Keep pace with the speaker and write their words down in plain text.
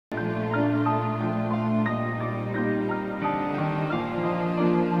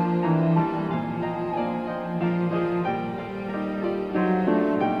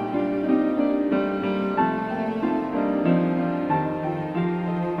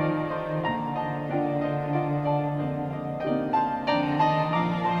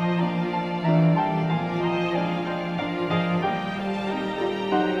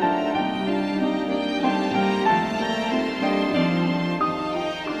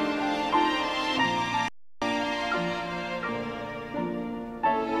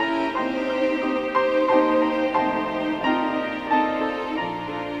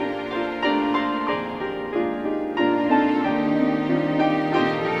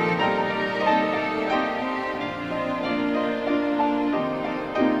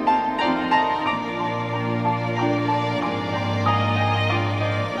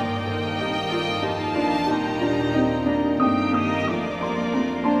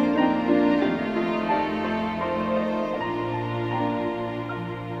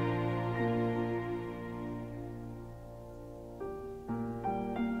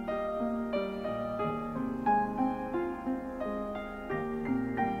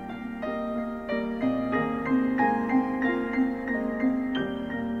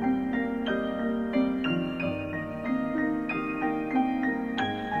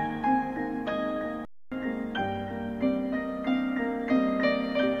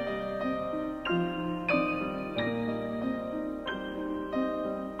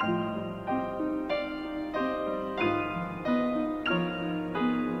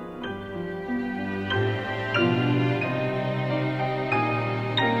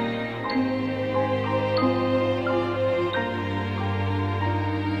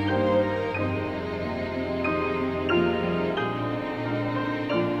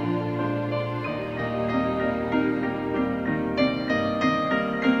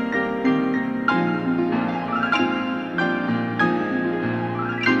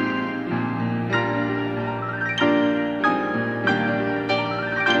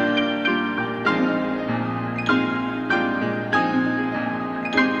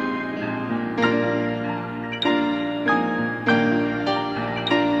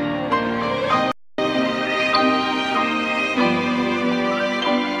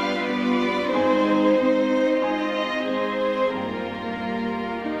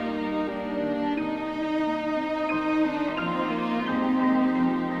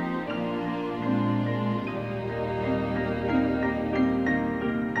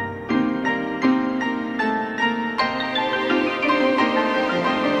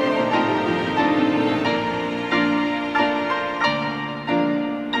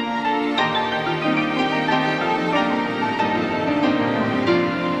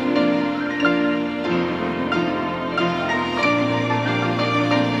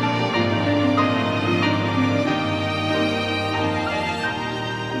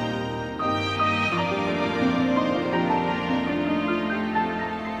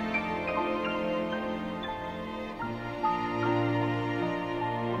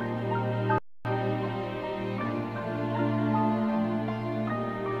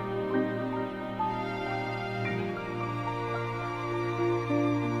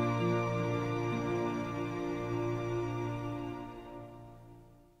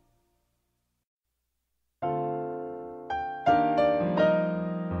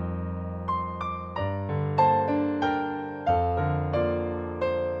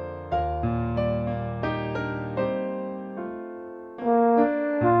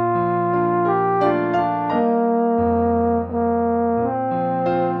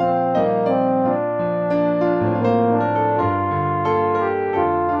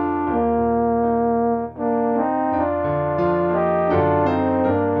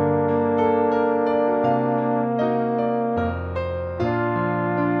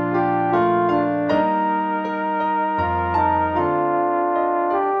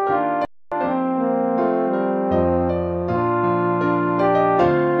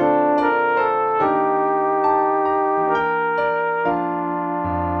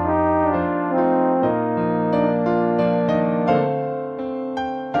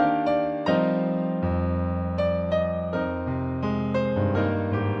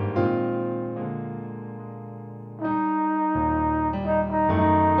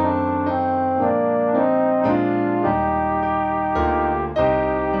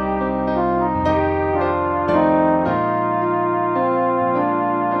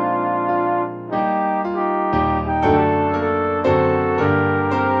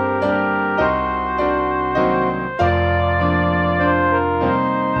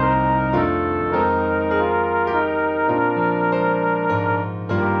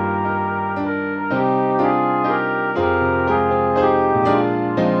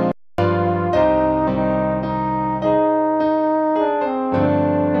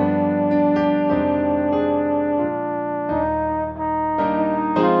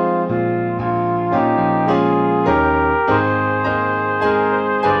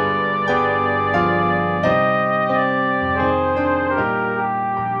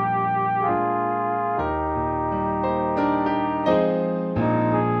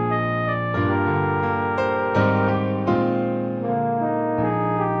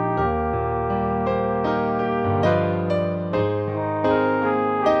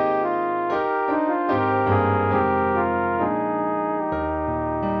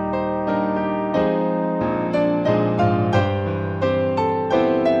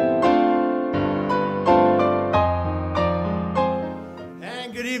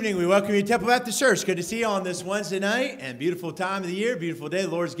welcome you to Temple Baptist Church. Good to see you on this Wednesday night and beautiful time of the year, beautiful day the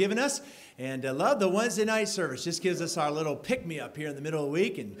Lord's given us. And I love the Wednesday night service. Just gives us our little pick-me-up here in the middle of the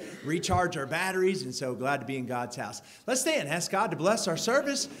week and recharge our batteries. And so glad to be in God's house. Let's stand. Ask God to bless our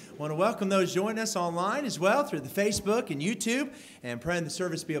service. I want to welcome those joining us online as well through the Facebook and YouTube. And praying the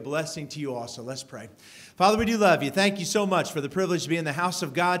service be a blessing to you also. Let's pray. Father, we do love you. Thank you so much for the privilege to be in the house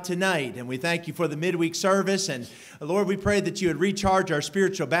of God tonight. And we thank you for the midweek service. And Lord, we pray that you would recharge our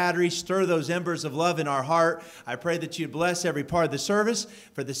spiritual batteries, stir those embers of love in our heart. I pray that you'd bless every part of the service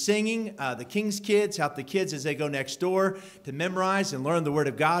for the singing, the King's kids, help the kids as they go next door to memorize and learn the Word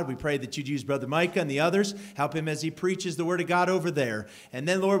of God. We pray that you'd use Brother Micah and the others, help him as he preaches the Word of God over there. And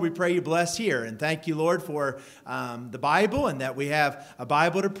then, Lord, we pray you bless here. And thank you, Lord, for the Bible and that we have a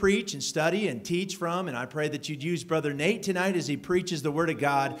Bible to preach and study and teach from. And I pray that you'd use Brother Nate tonight as he preaches the Word of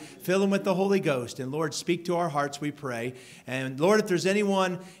God. Fill him with the Holy Ghost. And, Lord, speak to our hearts, we pray. And, Lord, if there's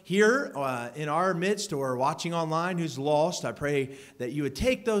anyone here in our midst or watching online who's lost, I pray that you would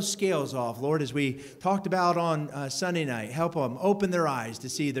take those scales off, Lord, as we talked about on Sunday night. Help them open their eyes to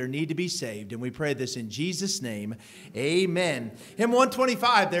see their need to be saved. And we pray this in Jesus' name. Amen. Hymn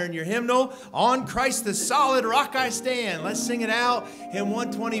 125 there in your hymnal. On Christ the solid rock I stand. Let's sing it out. Hymn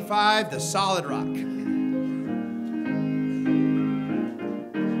 125, The Solid Rock.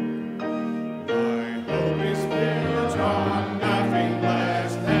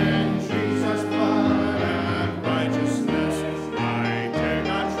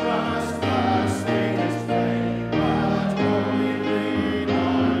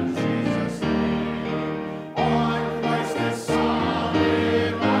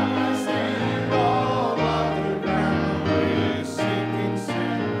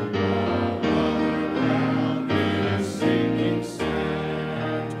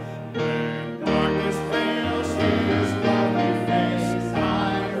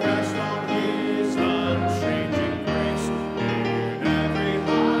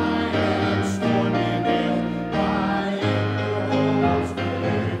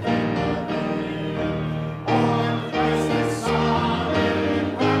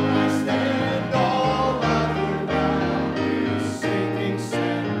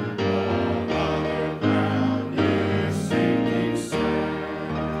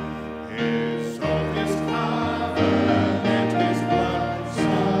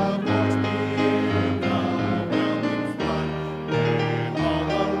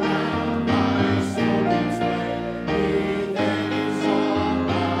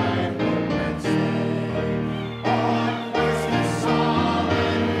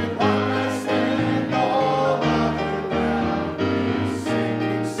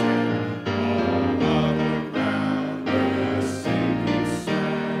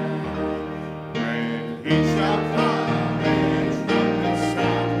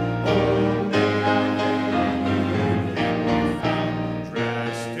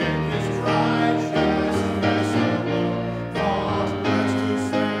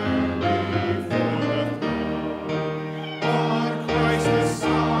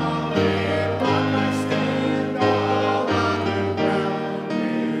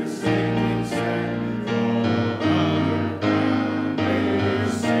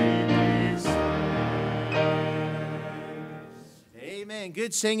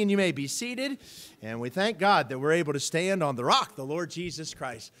 Good singing. You may be seated. And we thank God that we're able to stand on the rock, the Lord Jesus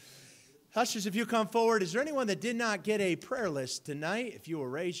Christ. Ushers, if you come forward, is there anyone that did not get a prayer list tonight? If you will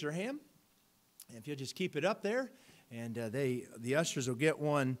raise your hand. And if you'll just keep it up there. And the ushers will get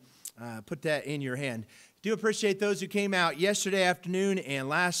one. Put that in your hand. Do appreciate those who came out yesterday afternoon and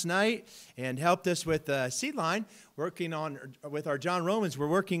last night and helped us with Seed Line. Working on, with our John Romans, we're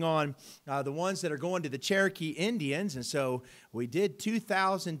working on the ones that are going to the Cherokee Indians. And so we did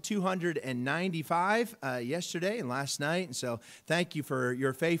 2,295 yesterday and last night. And so thank you for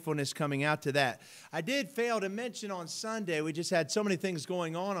your faithfulness coming out to that. I did fail to mention on Sunday, we just had so many things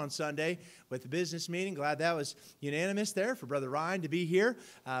going on Sunday with the business meeting. Glad that was unanimous there for Brother Ryan to be here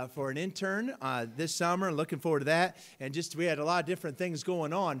for an intern this summer. Looking forward to that. And just we had a lot of different things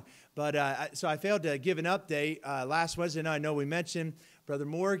going on. But so I failed to give an update. Last Wednesday night, I know we mentioned Brother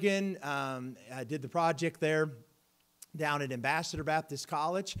Morgan did the project there down at Ambassador Baptist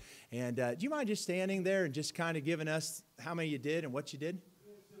College. And do you mind just standing there and just kind of giving us how many you did and what you did?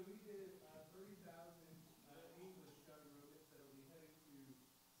 Yeah, so we did 30,000 English young robots that will be headed to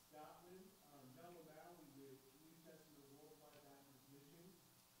Scotland. Bellow Valley with New Testament Worldwide Baptist Mission.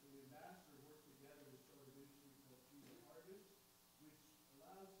 And the ambassador worked together to start a ministry called Feed the Harvest, which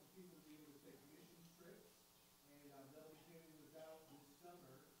allows for people to be able to take mission trips. And they'll be carrying this out this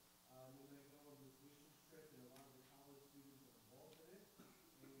summer. We're going to go on this mission trip, and a lot of the college students are involved in it.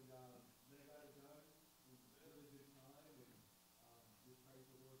 And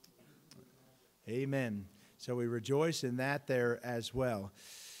Amen. So we rejoice in that there as well.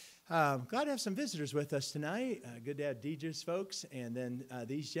 Glad to have some visitors with us tonight. Good to have DJ's folks and then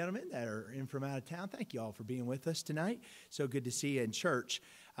these gentlemen that are in from out of town. Thank you all for being with us tonight. So good to see you in church.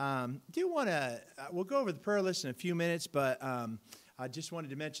 We'll go over the prayer list in a few minutes, but I just wanted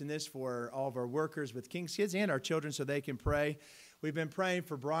to mention this for all of our workers with King's Kids and our children so they can pray. We've been praying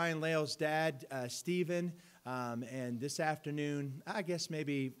for Brian Lale's dad, Stephen, and this afternoon, I guess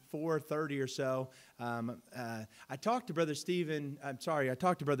maybe 4:30 or so, I talked to Brother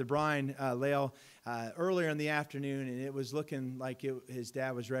Brian Lale earlier in the afternoon, and it was looking like his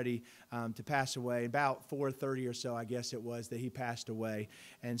dad was ready to pass away. About 4:30 or so, I guess it was, that he passed away.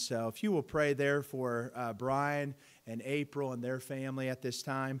 And so if you will pray there for Brian and April and their family at this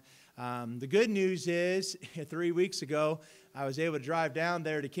time. The good news is 3 weeks ago, I was able to drive down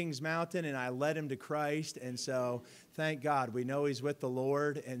there to Kings Mountain, and I led him to Christ. And so thank God. We know he's with the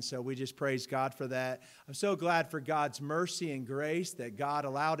Lord, and so we just praise God for that. I'm so glad for God's mercy and grace that God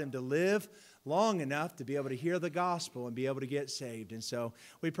allowed him to live long enough to be able to hear the gospel and be able to get saved. And so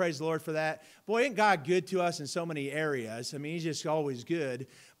we praise the Lord for that. Boy, ain't God good to us in so many areas. I mean, he's just always good.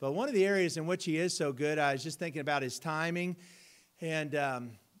 But one of the areas in which he is so good, I was just thinking about his timing. And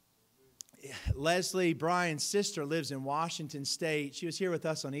Leslie, Brian's sister, lives in Washington State. She was here with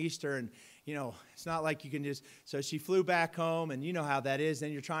us on Easter, and, you know, it's not like you can just, so she flew back home, and you know how that is.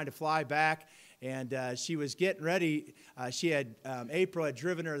 Then you're trying to fly back, and she was getting ready. April had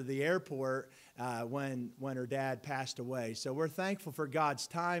driven her to the airport when her dad passed away. So we're thankful for God's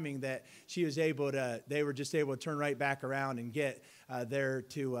timing that they were just able to turn right back around and get there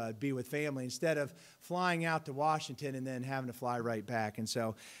to be with family instead of flying out to Washington and then having to fly right back. And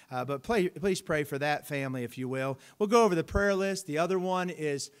so, but please pray for that family, if you will. We'll go over the prayer list. The other one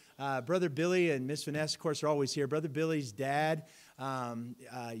is Brother Billy and Miss Vanessa, of course, are always here. Brother Billy's dad,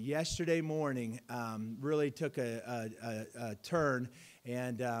 yesterday morning, really took a turn.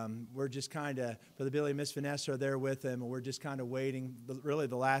 And we're just kind of, Brother Billy and Miss Vanessa are there with him, and we're just kind of waiting. Really,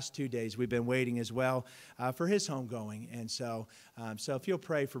 the last 2 days we've been waiting as well for his homegoing. And so if you'll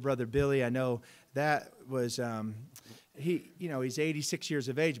pray for Brother Billy, I know that was he's 86 years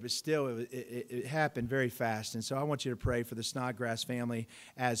of age, but still it happened very fast. And so I want you to pray for the Snodgrass family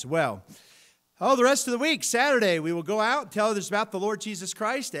as well. The rest of the week, Saturday, we will go out and tell others about the Lord Jesus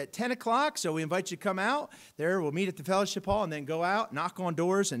Christ at 10 o'clock. So we invite you to come out there. We'll meet at the fellowship hall and then go out, knock on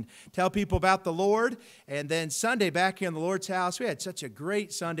doors, and tell people about the Lord. And then Sunday, back here in the Lord's house, we had such a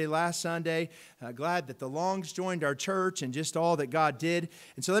great Sunday last Sunday. Glad that the Longs joined our church and just all that God did.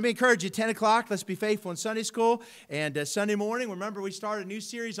 And so let me encourage you, 10 o'clock, let's be faithful in Sunday school. And Sunday morning, remember we started a new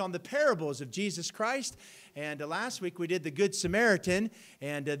series on the parables of Jesus Christ. And last week we did the Good Samaritan.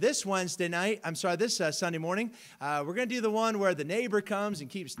 And this Sunday morning, we're going to do the one where the neighbor comes and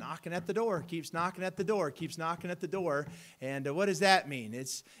keeps knocking at the door, keeps knocking at the door, keeps knocking at the door. And what does that mean?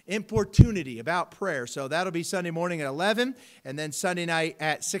 It's importunity about prayer. So that'll be Sunday morning at 11 and then Sunday night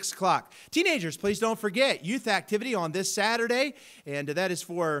at 6 o'clock. Teenagers, please don't forget youth activity on this Saturday. And that is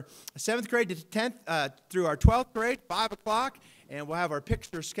for 7th grade to 10th through our 12th grade, 5 o'clock. And we'll have our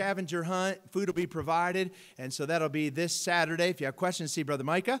picture scavenger hunt. Food will be provided. And so that'll be this Saturday. If you have questions, see Brother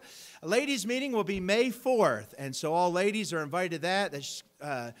Micah. A ladies' meeting will be May 4th. And so all ladies are invited to that. That's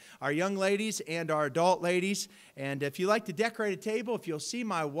our young ladies and our adult ladies. And if you like to decorate a table, if you'll see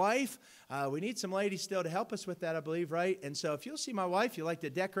my wife, we need some ladies still to help us with that, I believe, right? And so if you'll see my wife, you'd like to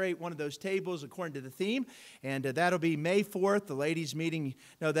decorate one of those tables according to the theme. And that'll be May 4th, the ladies' meeting.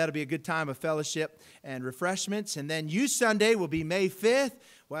 That'll be a good time of fellowship and refreshments. And then Youth Sunday will be May 5th.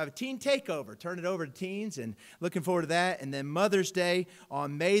 We'll have a teen takeover, turn it over to teens, and looking forward to that. And then Mother's Day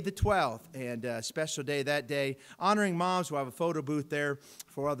on May the 12th, and a special day that day, honoring moms. We'll have a photo booth there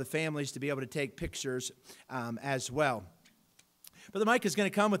for all the families to be able to take pictures as well. Brother Mike is going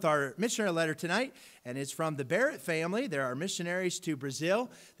to come with our missionary letter tonight, and it's from the Barrett family. They're our missionaries to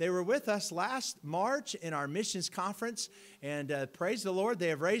Brazil. They were with us last March in our missions conference, and praise the Lord, they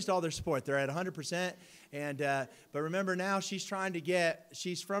have raised all their support. They're at 100%. And but remember now she's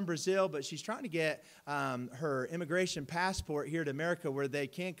from Brazil, but she's trying to get her immigration passport here to America where they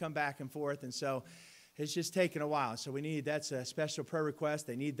can come back and forth. And so it's just taken a while. So that's a special prayer request.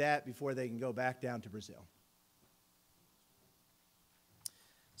 They need that before they can go back down to Brazil.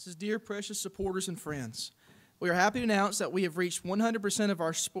 This is dear, precious supporters and friends. We are happy to announce that we have reached 100% of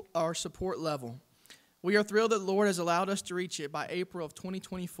our support level. We are thrilled that the Lord has allowed us to reach it by April of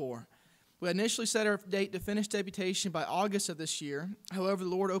 2024. We initially set our date to finish deputation by August of this year. However,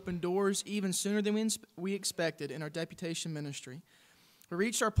 the Lord opened doors even sooner than we expected in our deputation ministry. We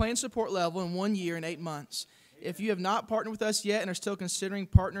reached our planned support level in 1 year and 8 months. If you have not partnered with us yet and are still considering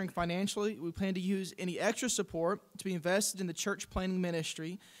partnering financially, we plan to use any extra support to be invested in the church planning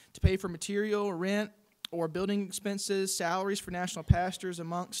ministry to pay for material, rent, or building expenses, salaries for national pastors,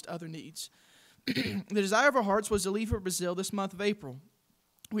 amongst other needs. The desire of our hearts was to leave for Brazil this month of April.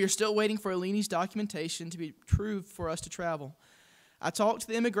 We are still waiting for Alini's documentation to be approved for us to travel. I talked to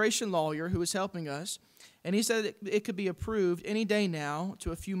the immigration lawyer who was helping us, and he said it could be approved any day now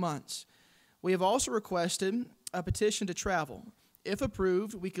to a few months. We have also requested a petition to travel. If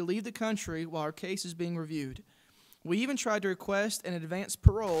approved, we could leave the country while our case is being reviewed. We even tried to request an advance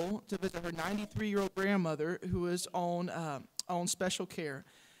parole to visit her 93-year-old grandmother who is on special care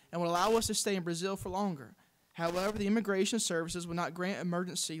and would allow us to stay in Brazil for longer. However, the immigration services would not grant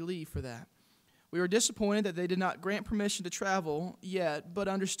emergency leave for that. We were disappointed that they did not grant permission to travel yet, but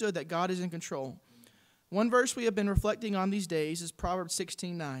understood that God is in control. One verse we have been reflecting on these days is Proverbs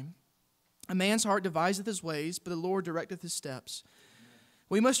 16:9. A man's heart deviseth his ways, but the Lord directeth his steps.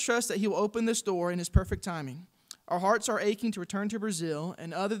 We must trust that he will open this door in his perfect timing. Our hearts are aching to return to Brazil,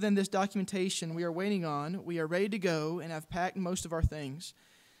 and other than this documentation we are waiting on, we are ready to go and have packed most of our things.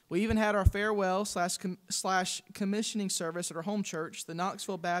 We even had our farewell / commissioning service at our home church, the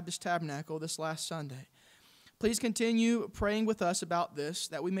Knoxville Baptist Tabernacle, this last Sunday. Please continue praying with us about this,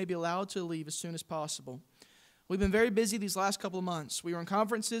 that we may be allowed to leave as soon as possible. We've been very busy these last couple of months. We were in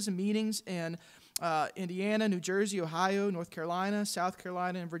conferences and meetings in Indiana, New Jersey, Ohio, North Carolina, South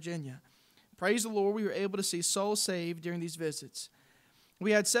Carolina, and Virginia. Praise the Lord, we were able to see souls saved during these visits.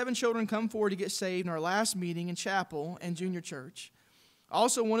 We had 7 children come forward to get saved in our last meeting in chapel and junior church.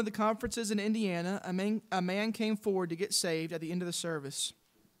 Also, one of the conferences in Indiana, a man came forward to get saved at the end of the service.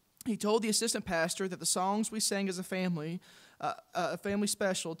 He told the assistant pastor that the songs we sang as a family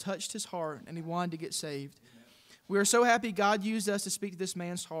special, touched his heart, and he wanted to get saved. We are so happy God used us to speak to this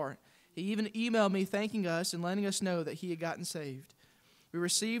man's heart. He even emailed me thanking us and letting us know that he had gotten saved. We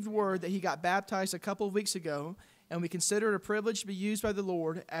received word that he got baptized a couple of weeks ago, and we consider it a privilege to be used by the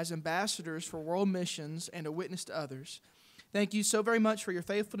Lord as ambassadors for world missions and a witness to others. Thank you so very much for your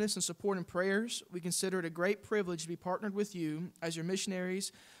faithfulness and support and prayers. We consider it a great privilege to be partnered with you as your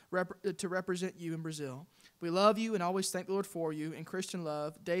missionaries to represent you in Brazil. We love you and always thank the Lord for you. In Christian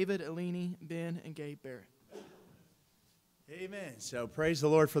love, David, Alini, Ben, and Gabe Barrett. Amen. So praise the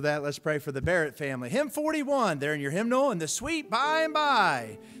Lord for that. Let's pray for the Barrett family. Hymn 41 there in your hymnal, and the sweet by and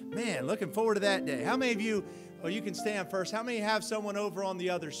by. Man, looking forward to that day. How many of you, well, you can stand first. How many have someone over on the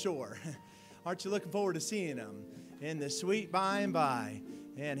other shore? Aren't you looking forward to seeing them in the sweet by and by?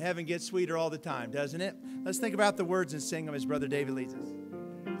 And heaven gets sweeter all the time, doesn't it? Let's think about the words and sing them as Brother David leads us.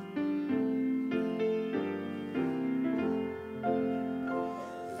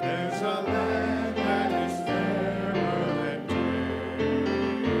 There's a land that is fairer than day,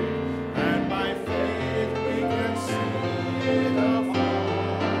 and by faith we can see the far,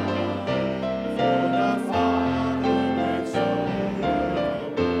 for the Father went so away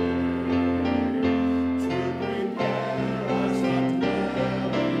to prepare us a dwelling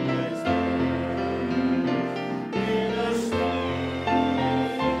place there, in a sweet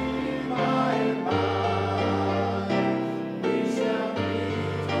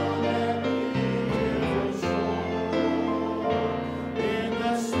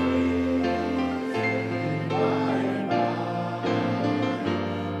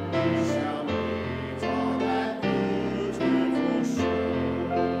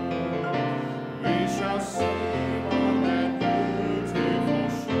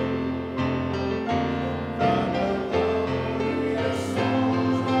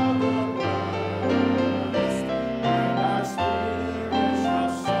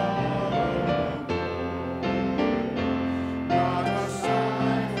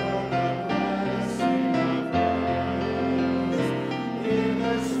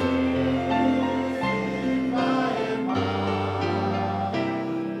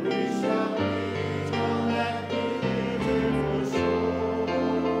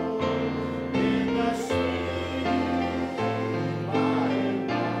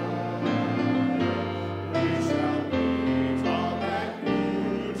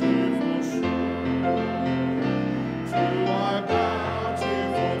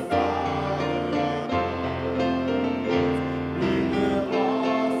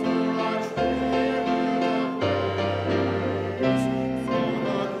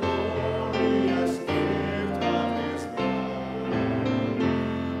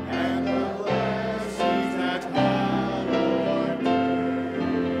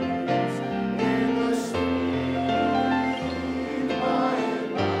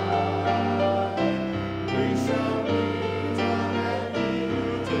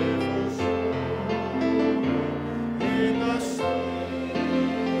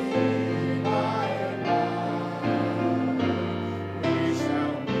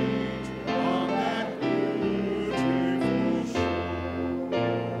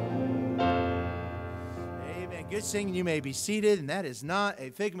quit singing, you may be seated. And that is not a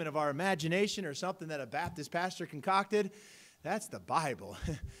figment of our imagination or something that a Baptist pastor concocted. That's the Bible.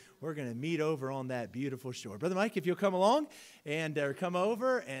 We're going to meet over on that beautiful shore. Brother Mike, if you'll come along and come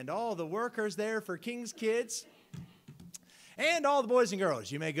over, and all the workers there for King's Kids, and all the boys and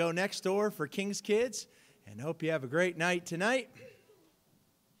girls, you may go next door for King's Kids, and hope you have a great night tonight.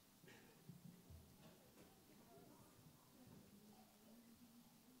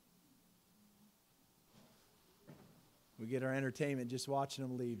 We get our entertainment just watching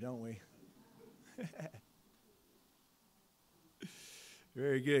them leave, don't we?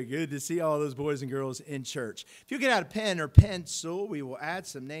 Very good. Good to see all those boys and girls in church. If you get out a pen or pencil, we will add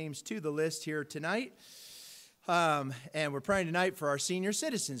some names to the list here tonight. And we're praying tonight for our senior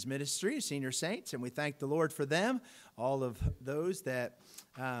citizens ministry, senior saints, and we thank the Lord for them, all of those that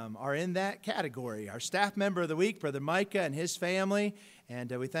are in that category. Our staff member of the week, Brother Micah and his family, and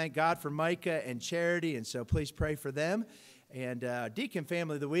we thank God for Micah and Charity, and so please pray for them. And Deacon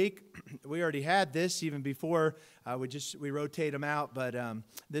Family of the Week, we already had this even before we rotate them out, but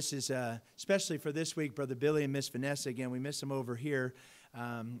this is especially for this week, Brother Billy and Miss Vanessa. Again, we miss them over here,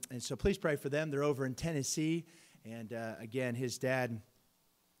 and so please pray for them. They're over in Tennessee, and again, his dad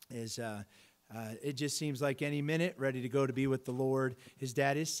is, it just seems like any minute ready to go to be with the Lord. His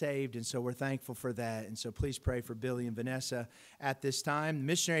dad is saved, and so we're thankful for that. And so please pray for Billy and Vanessa at this time. The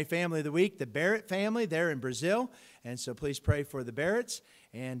missionary family of the week, the Barrett family, they're in Brazil, and so please pray for the Barretts.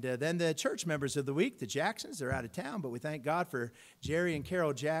 And then the church members of the week, the Jacksons, they're out of town, but we thank God for Jerry and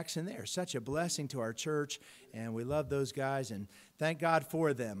Carol Jackson. They are such a blessing to our church, and we love those guys, and thank God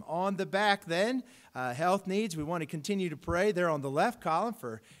for them. On the back then, health needs, we want to continue to pray. They're on the left column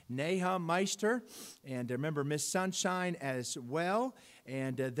for Nahum Meister, and remember Miss Sunshine as well.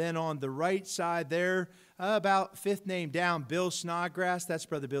 And then on the right side there, about fifth name down, Bill Snodgrass. That's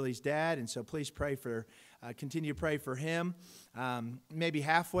Brother Billy's dad, and so please pray for, continue to pray for him. Maybe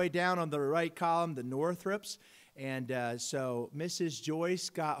halfway down on the right column, the Northrops. And so Mrs. Joyce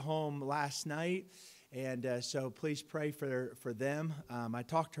got home last night, and so please pray for them. I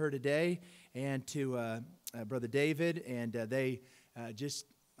talked to her today and to Brother David, and they just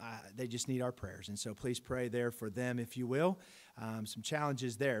need our prayers. And so please pray there for them, if you will. Some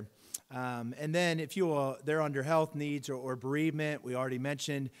challenges there. And then if you will, they're under health needs or bereavement. We already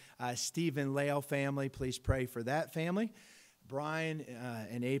mentioned Stephen Lael family. Please pray for that family. Brian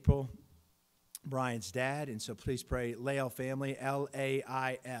and April, Brian's dad. And so please pray Lael family,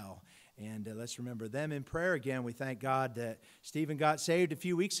 L-A-I-L. And let's remember them in prayer. Again, we thank God that Stephen got saved a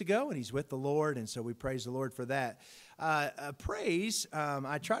few weeks ago, and he's with the Lord, and so we praise the Lord for that. Praise,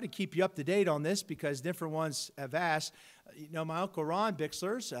 I try to keep you up to date on this because different ones have asked. You know, my Uncle Ron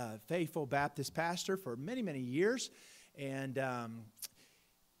Bixler's a faithful Baptist pastor for many, many years, and I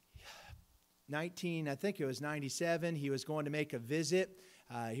think it was 97, he was going to make a visit.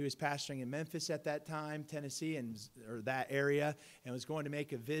 He was pastoring in Memphis at that time, Tennessee, or that area, and was going to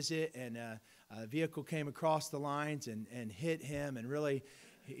make a visit, and a vehicle came across the lines and hit him, and really,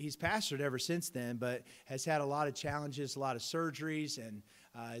 he's pastored ever since then, but has had a lot of challenges, a lot of surgeries, and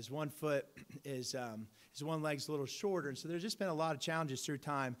his one foot is, his one leg's a little shorter, and so there's just been a lot of challenges through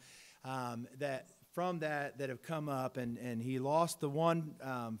time that have come up, and he lost the one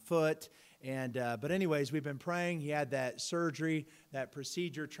foot. And but anyways, we've been praying. He had that surgery, that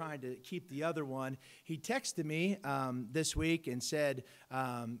procedure, trying to keep the other one. He texted me this week and said,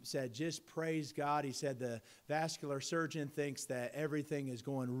 just praise God. He said the vascular surgeon thinks that everything is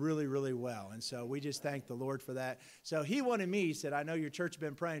going really, really well. And so we just thank the Lord for that. So he wanted me, he said, I know your church has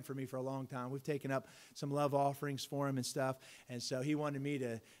been praying for me for a long time. We've taken up some love offerings for him and stuff. And so he wanted me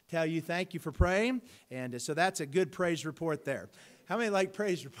to tell you thank you for praying. And so that's a good praise report there. How many like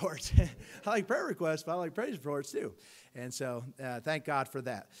praise reports? I like prayer requests, but I like praise reports too. And so thank God for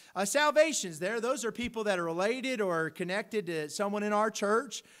that. Salvations there. Those are people that are related or connected to someone in our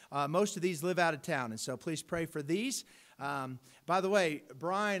church. Most of these live out of town. And so please pray for these. By the way,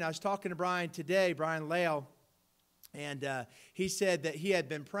 Brian, I was talking to Brian today, Brian Lael, and he said that he had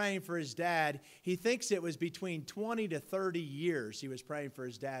been praying for his dad. He thinks it was between 20 to 30 years he was praying for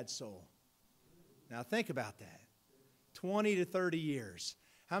his dad's soul. Now think about that. 20 to 30 years.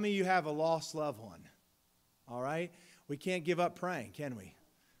 How many of you have a lost loved one? All right? We can't give up praying, can we?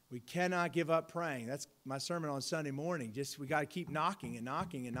 We cannot give up praying. That's my sermon on Sunday morning. Just we got to keep knocking and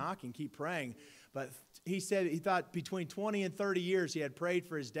knocking and knocking, keep praying. But he said he thought between 20 and 30 years he had prayed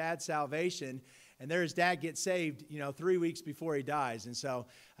for his dad's salvation, and there his dad gets saved, 3 weeks before he dies. And so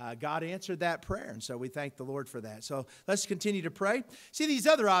God answered that prayer, and so we thank the Lord for that. So let's continue to pray. See these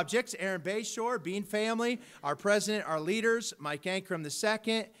other objects, Aaron Bayshore, Bean family, our president, our leaders, Mike Ankrum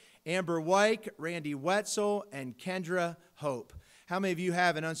II, Amber Wyke, Randy Wetzel, and Kendra Hope. How many of you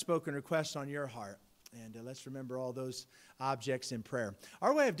have an unspoken request on your heart? And let's remember all those objects in prayer.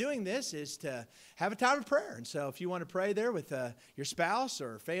 Our way of doing this is to have a time of prayer. And so if you want to pray there with your spouse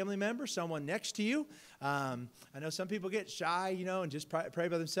or family member, someone next to you. I know some people get shy, and just pray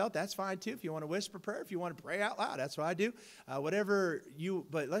by themselves. That's fine too. If you want to whisper prayer, if you want to pray out loud, that's what I do.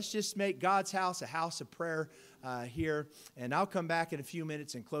 But let's just make God's house a house of prayer here. And I'll come back in a few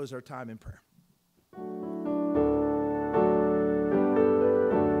minutes and close our time in prayer.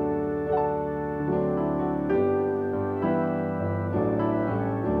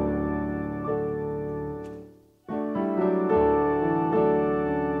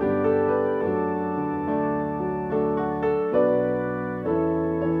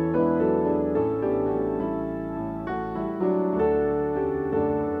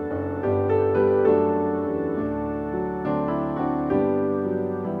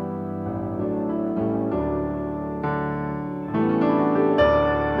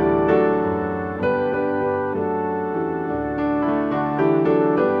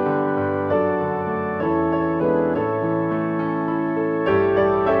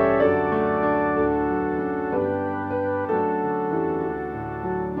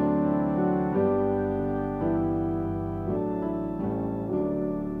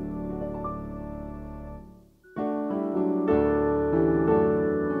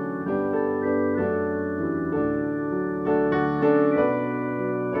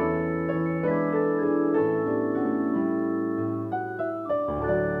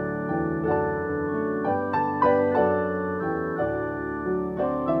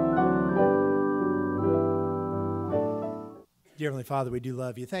 Dear Heavenly Father, we do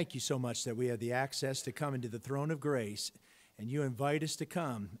love you. Thank you so much that we have the access to come into the throne of grace, and you invite us to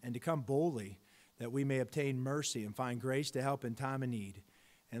come and to come boldly that we may obtain mercy and find grace to help in time of need.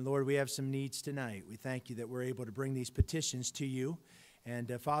 And Lord, we have some needs tonight. We thank you that we're able to bring these petitions to you.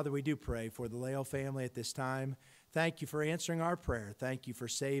 And Father, we do pray for the Lael family at this time. Thank you for answering our prayer. Thank you for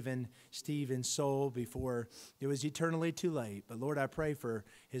saving Stephen's soul before it was eternally too late. But Lord, I pray for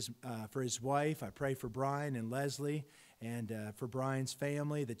his wife. I pray for Brian and Leslie and for Brian's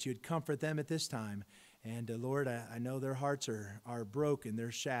family, that you'd comfort them at this time. And Lord, I know their hearts are broken,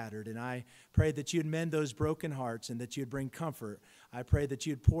 they're shattered, and I pray that you'd mend those broken hearts and that you'd bring comfort. I pray that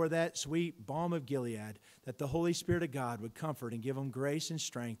you'd pour that sweet balm of Gilead, that the Holy Spirit of God would comfort and give them grace and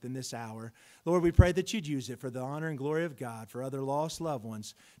strength in this hour. Lord, we pray that you'd use it for the honor and glory of God, for other lost loved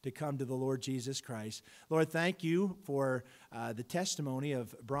ones to come to the Lord Jesus Christ. Lord, thank you for the testimony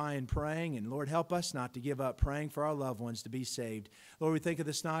of Brian praying, and Lord, help us not to give up praying for our loved ones to be saved. Lord, we think of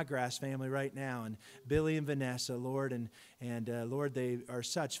the Snodgrass family right now, and Billy and Vanessa, Lord, and Lord, they are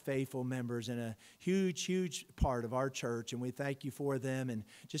such faithful members and a huge, huge part of our church, and we thank you for them, and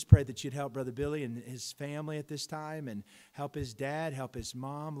just pray that you'd help Brother Billy and his family at this time, and help his dad, help his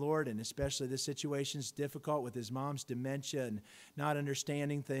mom, Lord, and especially this situation's difficult with his mom's dementia and not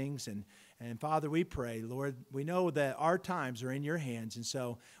understanding things, and Father, we pray, Lord, we know that our times are in your hands, and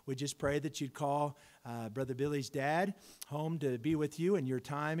so we just pray that you'd call Brother Billy's dad home to be with you in your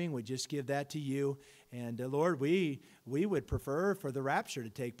timing. We just give that to you. And Lord, we would prefer for the rapture to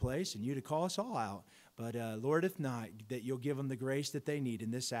take place and you to call us all out. But Lord, if not, that you'll give them the grace that they need in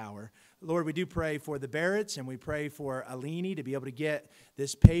this hour. Lord, we do pray for the Barretts, and we pray for Alini to be able to get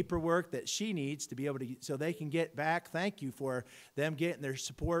this paperwork that she needs to be able to, so they can get back. Thank you for them getting their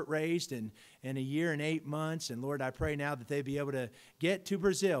support raised in a year and 8 months. And Lord, I pray now that they be able to get to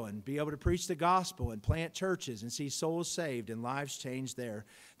Brazil and be able to preach the gospel and plant churches and see souls saved and lives changed there.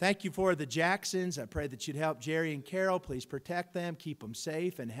 Thank you for the Jacksons. I pray that you'd help Jerry and Carol. Please protect them, keep them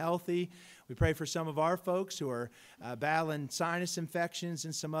safe and healthy. We pray for some of our folks who are battling sinus infections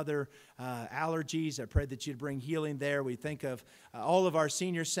and some other allergies. I pray that you'd bring healing there. We think of all of our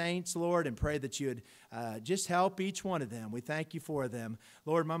senior saints, Lord, and pray that you'd just help each one of them. We thank you for them.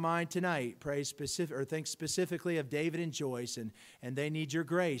 Lord, my mind tonight thinks specifically of David and Joyce, and they need your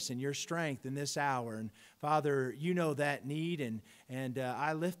grace and your strength in this hour. And Father, you know that need, and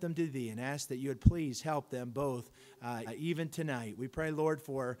I lift them to thee and ask that you would please help them both even tonight. We pray, Lord,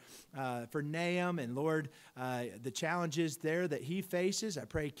 for Nahum, and Lord, the challenges there that he faces. I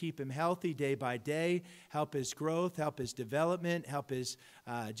pray keep him healthy day by day, help his growth, help his development, help his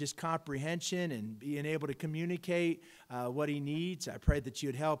just comprehension and being able to communicate what he needs. I pray that you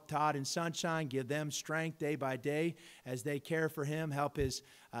would help Todd and Sunshine, give them strength day by day as they care for him, help his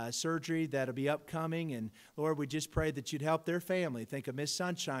surgery that'll be upcoming. And Lord, we just pray that you'd help their family. Think of Miss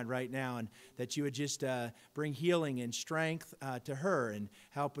Sunshine right now, and that you would just bring healing and strength to her and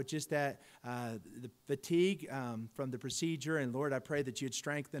help with just that the fatigue from the procedure. And Lord, I pray that you'd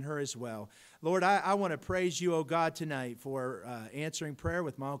strengthen her as well. Lord, I want to praise you, oh God, tonight for answering prayer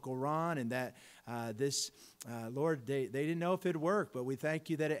with my Uncle Ron, and that Lord, they didn't know if it'd work, but we thank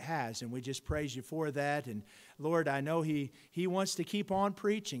you that it has, and we just praise you for that. And Lord, I know he wants to keep on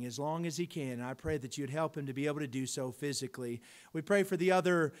preaching as long as he can, and I pray that you'd help him to be able to do so physically. We pray for the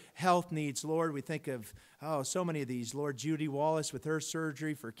other health needs, Lord. We think of, so many of these. Lord, Judy Wallace with her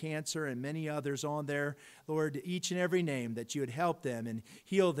surgery for cancer and many others on there. Lord, each and every name, that you would help them and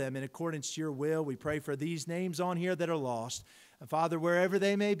heal them in accordance to your will. We pray for these names on here that are lost. Father, wherever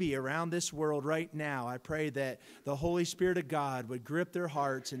they may be around this world right now, I pray that the Holy Spirit of God would grip their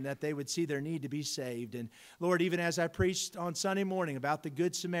hearts and that they would see their need to be saved. And Lord, even as I preached on Sunday morning about the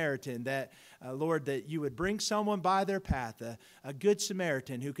Good Samaritan, that Lord, that you would bring someone by their path, a Good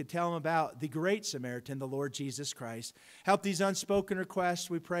Samaritan who could tell them about the Great Samaritan, the Lord Jesus Christ. Help these unspoken requests,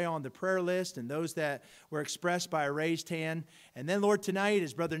 we pray, on the prayer list and those that were expressed by a raised hand. And then, Lord, tonight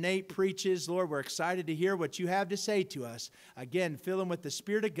as Brother Nate preaches, Lord, we're excited to hear what you have to say to us. Again, fill him with the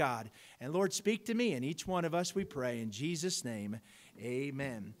Spirit of God. And Lord, speak to me and each one of us, we pray. In Jesus' name,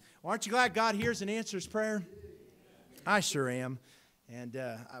 amen. Well, aren't you glad God hears and answers prayer? I sure am. And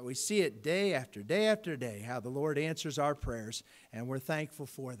we see it day after day after day, how the Lord answers our prayers, and we're thankful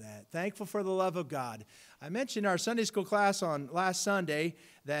for that. Thankful for the love of God. I mentioned our Sunday school class on last Sunday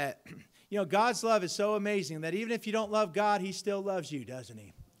that, God's love is so amazing that even if you don't love God, he still loves you, doesn't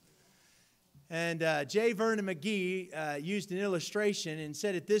he? And J. Vernon McGee used an illustration and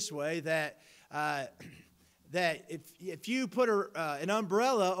said it this way, that if you put an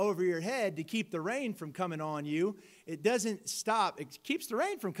umbrella over your head to keep the rain from coming on you, it doesn't stop. It keeps the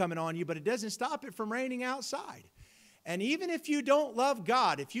rain from coming on you, but it doesn't stop it from raining outside. And even if you don't love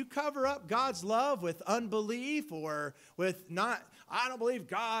God, if you cover up God's love with unbelief or with I don't believe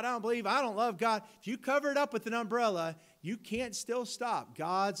God, I don't love God, if you cover it up with an umbrella, you can't still stop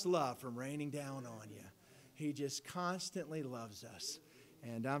God's love from raining down on you. He just constantly loves us.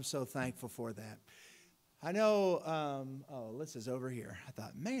 And I'm so thankful for that. I know, Alyssa's over here. I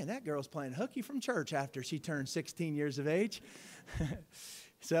thought, man, that girl's playing hooky from church after she turned 16 years of age.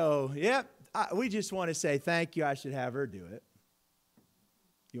 So, yep, we just want to say thank you. I should have her do it.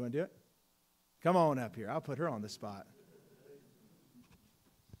 You want to do it? Come on up here. I'll put her on the spot.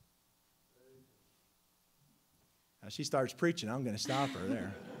 Now she starts preaching. I'm going to stop her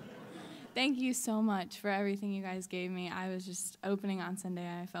there. Thank you so much for everything you guys gave me. I was just opening on Sunday.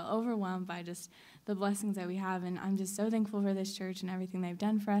 I felt overwhelmed by just the blessings that we have, and I'm just so thankful for this church and everything they've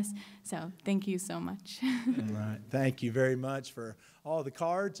done for us. So thank you so much. All right. Thank you very much for all the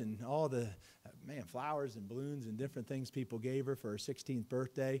cards and all the flowers and balloons and different things people gave her for her 16th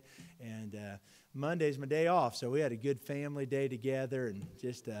birthday. And Monday's my day off, so we had a good family day together and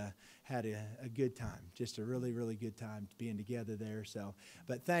just had a good time. Just a really, really good time being together there. So,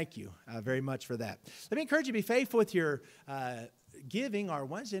 but thank you very much for that. Let me encourage you to be faithful with your giving. Our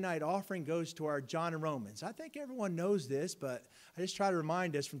Wednesday night offering goes to our John and Romans. I think everyone knows this, but I just try to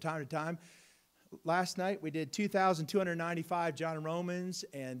remind us from time to time. Last night we did 2,295 John and Romans,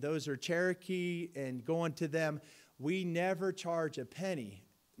 and those are Cherokee, and going to them, we never charge a penny,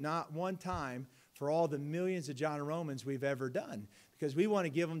 not one time, for all the millions of John and Romans we've ever done, because we want to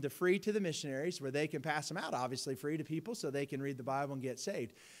give them free to the missionaries where they can pass them out, obviously free to people so they can read the Bible and get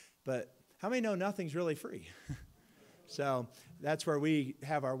saved. But how many know nothing's really free? So that's where we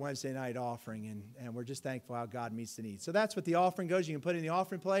have our Wednesday night offering, and we're just thankful how God meets the needs. So that's what the offering goes. You can put it in the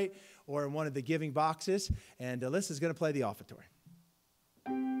offering plate or in one of the giving boxes, and Alyssa's going to play the offertory.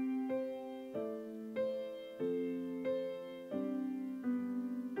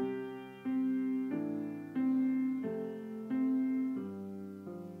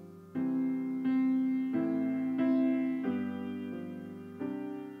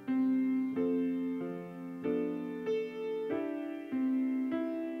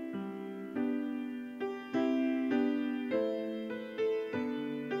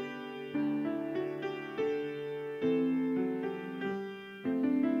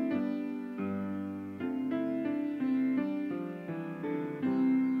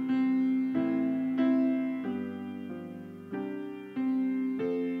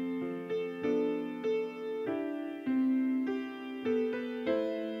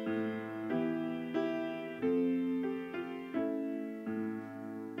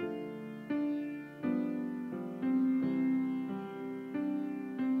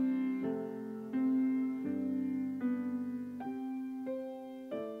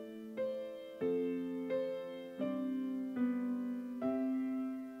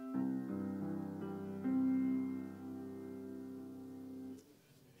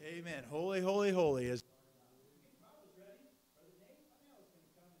 Amen. Holy, holy, holy is.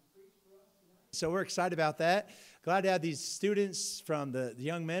 So we're excited about that. Glad to have these students from the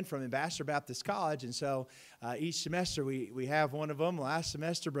young men from Ambassador Baptist College. And so each semester we have one of them. Last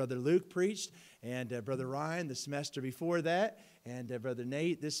semester, Brother Luke preached, and Brother Ryan the semester before that, and Brother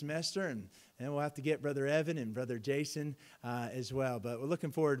Nate this semester. And we'll have to get Brother Evan and Brother Jason as well. But we're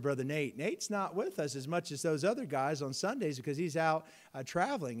looking forward to Brother Nate. Nate's not with us as much as those other guys on Sundays because he's out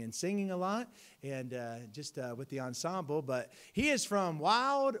traveling and singing a lot and just with the ensemble. But he is from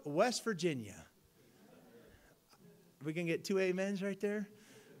Wild, West Virginia. We can get 2 amens right there?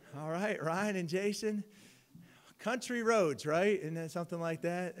 All right, Ryan and Jason. Country roads, right? Isn't that something like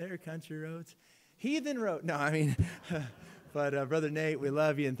that? They're country roads. Heathen road. No, I mean... But Brother Nate, we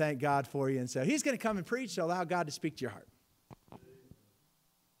love you and thank God for you. And so he's going to come and preach, so allow God to speak to your heart.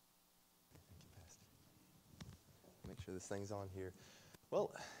 Make sure this thing's on here.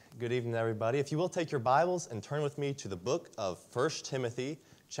 Well, good evening, everybody. If you will take your Bibles and turn with me to the book of 1 Timothy,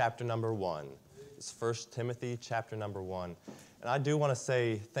 chapter number 1. It's 1 Timothy, chapter number 1. And I do want to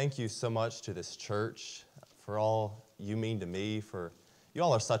say thank you so much to this church for all you mean to me. You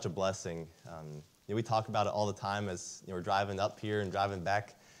all are such a blessing. We talk about it all the time as we're driving up here and driving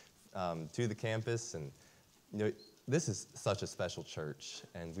back to the campus. And this is such a special church,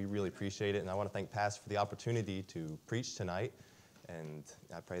 and we really appreciate it. And I want to thank Pastor for the opportunity to preach tonight, and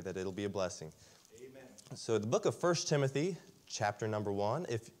I pray that it'll be a blessing. Amen. So the book of 1 Timothy, chapter number 1,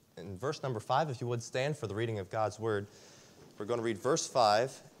 in verse number 5, if you would stand for the reading of God's word. We're going to read verse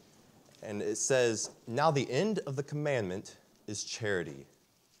 5, and it says, "Now the end of the commandment is charity,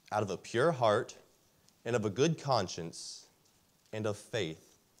 out of a pure heart, and of a good conscience, and of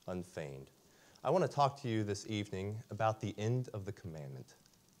faith unfeigned." I want to talk to you this evening about the end of the commandment.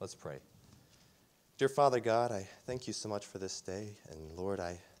 Let's pray. Dear Father God, I thank you so much for this day. And Lord,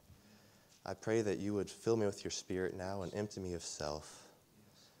 I pray that you would fill me with your Spirit now and empty me of self.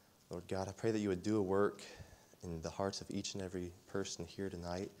 Lord God, I pray that you would do a work in the hearts of each and every person here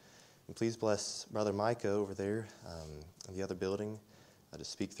tonight. And please bless Brother Micah over there in the other building to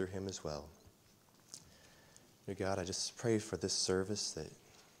speak through him as well. Dear God, I just pray for this service that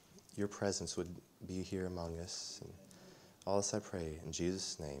your presence would be here among us. And all this I pray in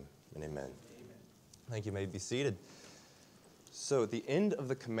Jesus' name, and amen. Thank you. You may be seated. So the end of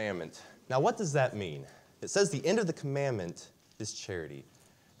the commandment. Now what does that mean? It says the end of the commandment is charity.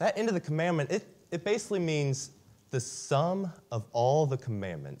 That end of the commandment, it basically means the sum of all the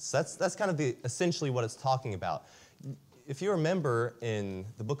commandments. That's kind of essentially what it's talking about. If you remember in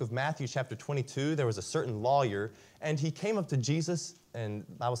the book of Matthew chapter 22, there was a certain lawyer, and he came up to Jesus, and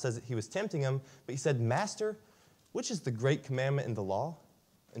the Bible says that he was tempting him, but he said, "Master, which is the great commandment in the law?"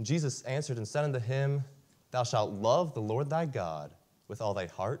 And Jesus answered and said unto him, "Thou shalt love the Lord thy God with all thy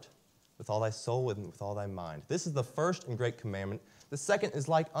heart, with all thy soul, and with all thy mind. This is the first and great commandment. The second is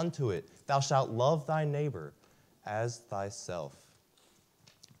like unto it. Thou shalt love thy neighbor as thyself."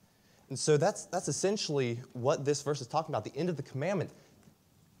 And so that's essentially what this verse is talking about, the end of the commandment.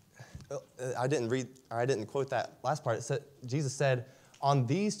 I didn't quote that last part. It said, Jesus said, "On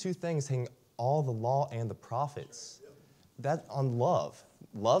these two things hang all the law and the prophets." That on love.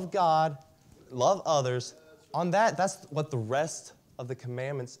 Love God, love others. On that's what the rest of the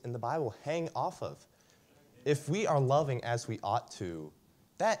commandments in the Bible hang off of. If we are loving as we ought to,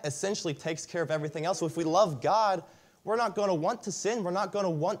 that essentially takes care of everything else. So if we love God, we're not going to want to sin. We're not going to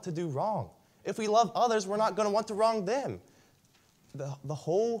want to do wrong. If we love others, we're not going to want to wrong them. The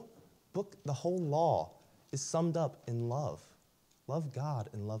whole book, the whole law is summed up in love. Love God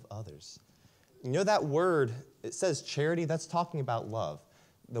and love others. You know that word, it says charity, that's talking about love.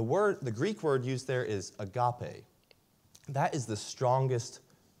 The Greek word used there is agape. That is the strongest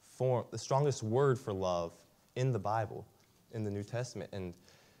word for love in the Bible, in the New Testament. And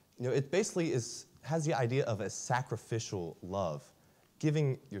it basically has the idea of a sacrificial love,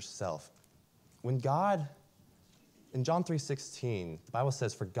 giving yourself. When God, in John 3:16, the Bible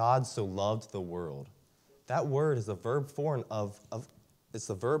says, "For God so loved the world." That word is the verb form of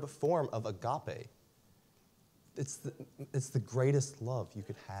agape. It's the greatest love you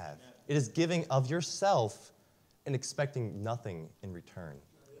could have. It is giving of yourself and expecting nothing in return.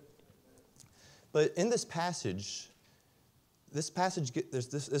 But in this passage, this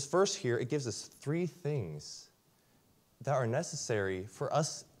verse here, it gives us 3 things that are necessary for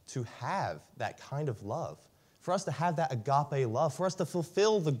us to have that kind of love, for us to have that agape love, for us to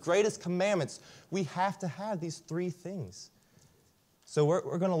fulfill the greatest commandments. We have to have these 3 things. So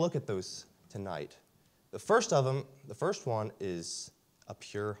we're going to look at those tonight. The first one is a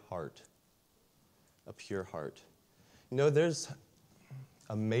pure heart. A pure heart. There's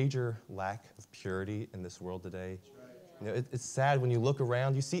a major lack of purity in this world today. You know, it's sad when you look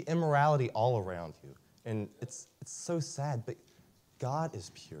around, you see immorality all around you. And it's so sad, but God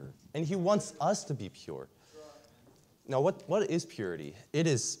is pure, and he wants us to be pure. Now, what is purity? It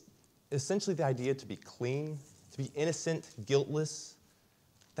is essentially the idea to be clean, to be innocent, guiltless.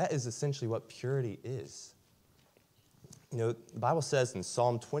 That is essentially what purity is. You know, the Bible says in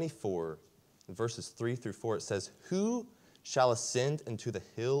Psalm 24, verses 3 through 4, it says, "Who shall ascend into the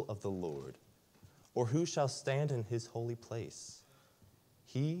hill of the Lord? Or who shall stand in his holy place?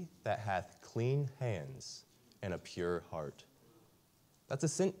 He that hath clean hands and a pure heart."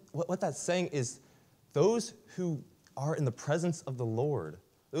 What that's saying is those who are in the presence of the Lord,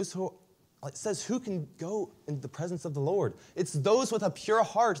 those who, it says, who can go in the presence of the Lord? It's those with a pure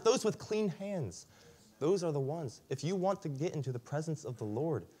heart, those with clean hands. Those are the ones. If you want to get into the presence of the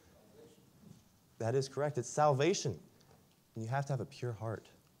Lord, that is correct. It's salvation. And you have to have a pure heart.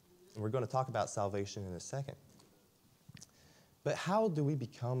 And we're going to talk about salvation in a second. But how do we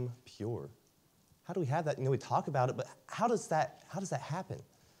become pure? How do we have that? You know, we talk about it, but how does that happen?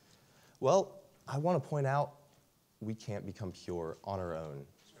 Well, I want to point out we can't become pure on our own.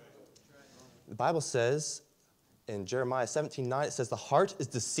 The Bible says in Jeremiah 17:9, it says, "The heart is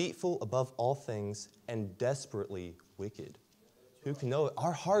deceitful above all things and desperately wicked." Who can know it?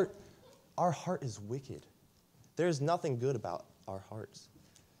 Our heart is wicked. There's nothing good about our hearts.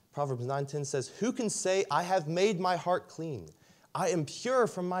 Proverbs 9:10 says, "Who can say, I have made my heart clean? I am pure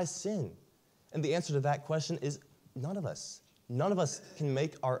from my sin." And the answer to that question is none of us. None of us can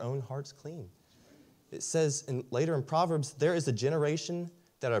make our own hearts clean. It says later in Proverbs, "There is a generation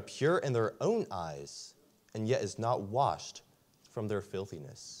that are pure in their own eyes, and yet is not washed from their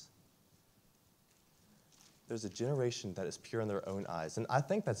filthiness." There's a generation that is pure in their own eyes. And I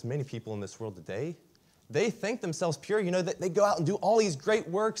think that's many people in this world today. They think themselves pure. You know, they go out and do all these great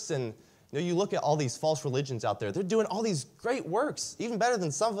works. And you know, you look at all these false religions out there. They're doing all these great works, even better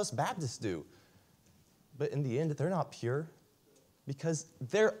than some of us Baptists do. But in the end, they're not pure because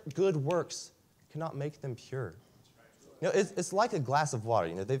their good works cannot make them pure. You know, it's like a glass of water.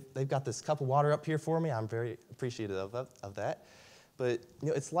 You know, they've got this cup of water up here for me. I'm very appreciative of that. But you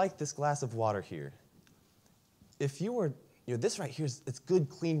know, it's like this glass of water here. If you were, you know, this right here it's good,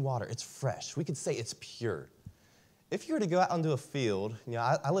 clean water. It's fresh. We could say it's pure. If you were to go out onto a field, you know,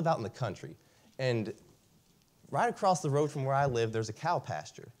 I live out in the country, and right across the road from where I live, there's a cow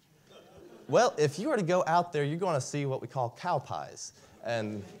pasture. Well, if you were to go out there, you're going to see what we call cow pies.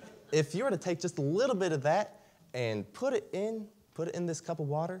 And if you were to take just a little bit of that and put it in this cup of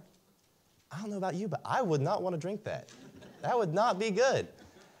water, I don't know about you, but I would not want to drink that. That would not be good.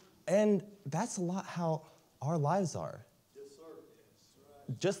 And that's a lot how our lives are. Yes, sir. That's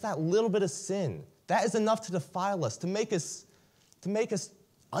right. Just that little bit of sin, that is enough to defile us, to make us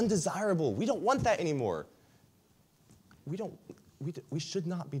undesirable. We don't want that anymore. We should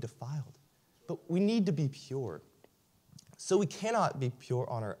not be defiled. But we need to be pure. So we cannot be pure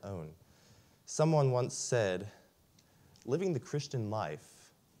on our own. Someone once said, living the Christian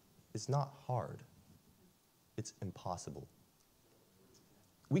life is not hard. It's impossible.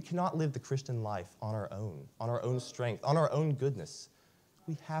 We cannot live the Christian life on our own strength, on our own goodness.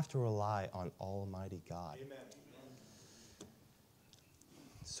 We have to rely on Almighty God. Amen.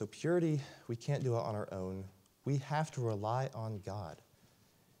 So purity, we can't do it on our own. We have to rely on God.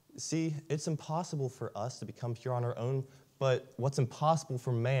 See, it's impossible for us to become pure on our own, but what's impossible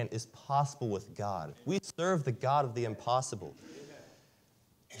for man is possible with God. We serve the God of the impossible.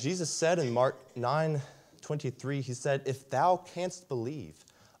 Jesus said in Mark 9:23, he said, "If thou canst believe,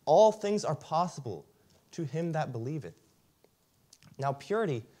 all things are possible to him that believeth." Now,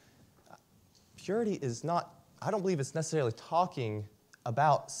 purity is not, I don't believe it's necessarily talking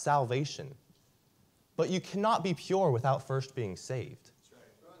about salvation, but you cannot be pure without first being saved.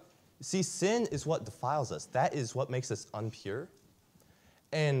 See, sin is what defiles us. That is what makes us impure.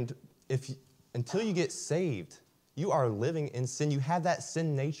 And until you get saved, you are living in sin. You have that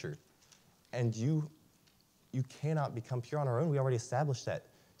sin nature. And you cannot become pure on our own. We already established that.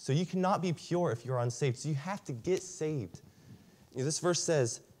 So you cannot be pure if you're unsaved. So you have to get saved. You know, this verse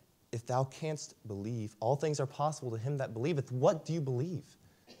says, "If thou canst believe, all things are possible to him that believeth." What do you believe?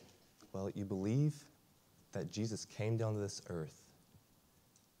 Well, you believe that Jesus came down to this earth,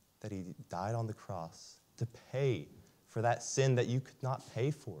 that he died on the cross to pay for that sin that you could not pay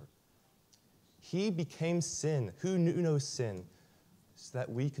for. He became sin, who knew no sin, so that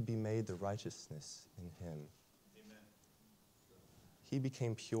we could be made the righteousness in him. Amen. He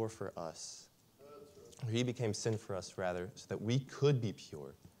became pure for us. Or he became sin for us, rather, so that we could be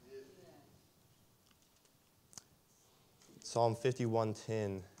pure. Psalm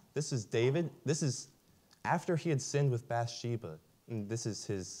 51:10. This is David. This is after he had sinned with Bathsheba. And this is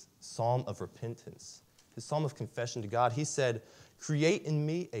his psalm of repentance, his psalm of confession to God. He said, "Create in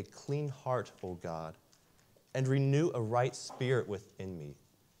me a clean heart, O God, and renew a right spirit within me."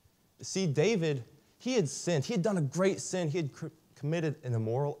 See, David, he had sinned. He had done a great sin. He had committed an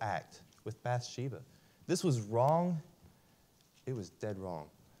immoral act with Bathsheba. This was wrong. It was dead wrong.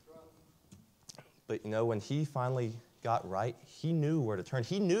 But when he finally got right, he knew where to turn.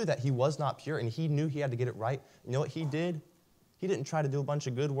 He knew that he was not pure, and he knew he had to get it right. You know what he did? He didn't try to do a bunch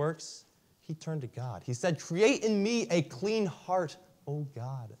of good works. He turned to God. He said, "Create in me a clean heart, O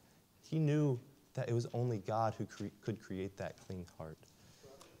God." He knew that it was only God who could create that clean heart.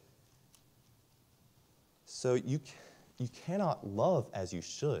 So you cannot love as you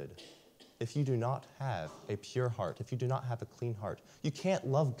should if you do not have a pure heart, if you do not have a clean heart. You can't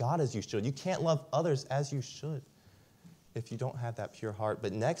love God as you should. You can't love others as you should if you don't have that pure heart.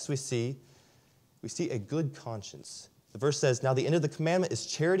 But next we see a good conscience. The verse says, "Now the end of the commandment is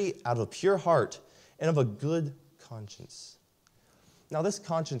charity out of a pure heart and of a good conscience." Now this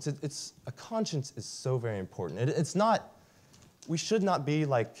conscience, a conscience is so very important. It's not, we should not be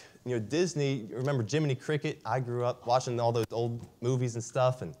like, Disney. Remember Jiminy Cricket? I grew up watching all those old movies and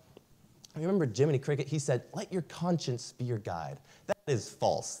stuff, and I remember Jiminy Cricket, he said, "Let your conscience be your guide." That is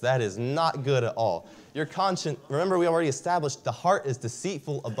false. That is not good at all. Your conscience, remember we already established, the heart is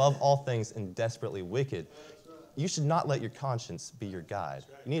deceitful above all things and desperately wicked. You should not let your conscience be your guide.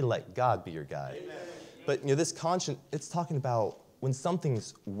 You need to let God be your guide. Amen. But this conscience, it's talking about when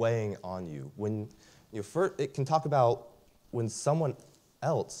something's weighing on you. When it can talk about when someone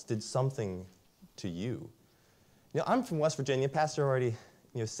else did something to you. I'm from West Virginia. Pastor already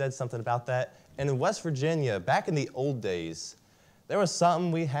said something about that. And in West Virginia, back in the old days, there was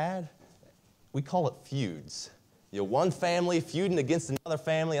something we had. We call it feuds. One family feuding against another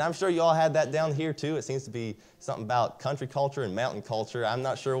family, and I'm sure you all had that down here too. It seems to be something about country culture and mountain culture. I'm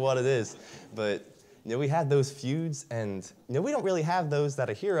not sure what it is, but we had those feuds, and we don't really have those that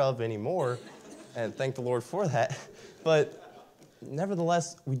I hear of anymore, and thank the Lord for that. But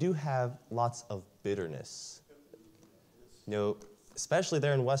nevertheless, we do have lots of bitterness. Especially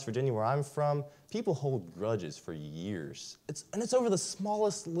there in West Virginia where I'm from, people hold grudges for years. It's over the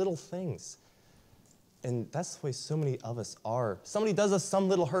smallest little things. And that's the way so many of us are. Somebody does us some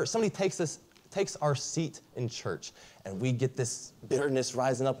little hurt. Somebody takes our seat in church, and we get this bitterness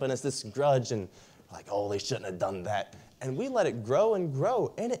rising up in us, this grudge, and like, oh, they shouldn't have done that. And we let it grow and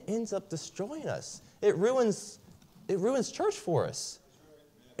grow, and it ends up destroying us. It ruins church for us.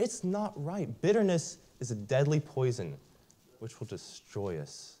 It's not right. Bitterness is a deadly poison which will destroy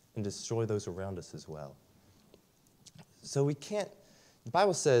us and destroy those around us as well. So we can't, the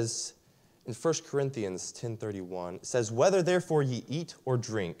Bible says in 1 Corinthians 10:31, it says, "Whether therefore ye eat or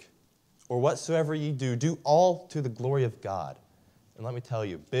drink, or whatsoever ye do, do all to the glory of God." And let me tell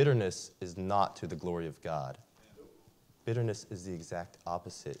you, bitterness is not to the glory of God. Bitterness is the exact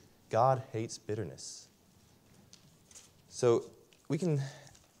opposite. God hates bitterness. So we can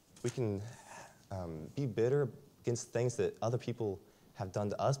be bitter against things that other people have done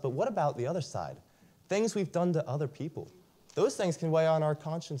to us, but what about the other side? Things we've done to other people. Those things can weigh on our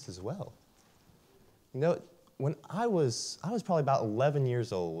conscience as well. When I was probably about 11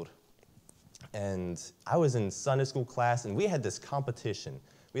 years old, and I was in Sunday school class, and we had this competition.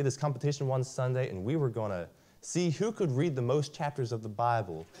 We had this competition one Sunday, and we were going to see who could read the most chapters of the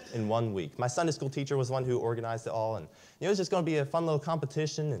Bible in 1 week. My Sunday school teacher was the one who organized it all, and it was just going to be a fun little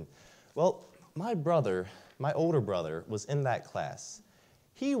competition. And well, my older brother, was in that class.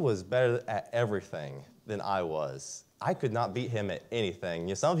 He was better at everything than I was. I could not beat him at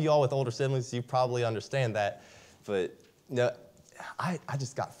anything. Some of you all with older siblings, you probably understand that, but I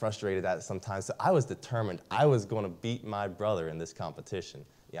just got frustrated at it sometimes. So I was determined I was going to beat my brother in this competition.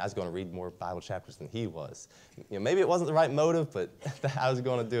 I was going to read more Bible chapters than he was. Maybe it wasn't the right motive, but I was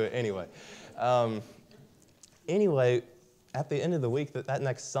going to do it anyway. Anyway, at the end of the week, that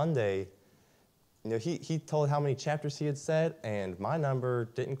next Sunday, he told how many chapters he had said, and my number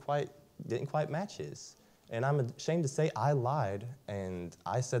didn't quite match his. And I'm ashamed to say I lied, and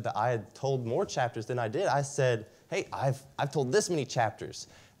I said that I had told more chapters than I did. I said, "Hey, I've told this many chapters,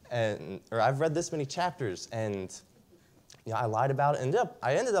 or I've read this many chapters," and I lied about it. And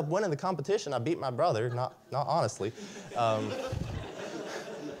I ended up winning the competition. I beat my brother, not honestly,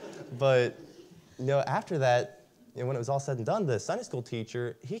 but after that, when it was all said and done, the Sunday school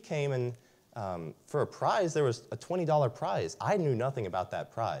teacher, he came and for a prize, there was a $20 prize. I knew nothing about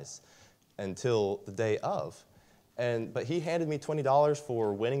that prize until the day of. But he handed me $20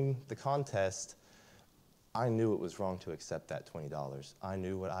 for winning the contest. I knew it was wrong to accept that $20. I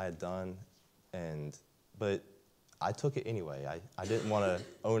knew what I had done, but I took it anyway. I didn't want to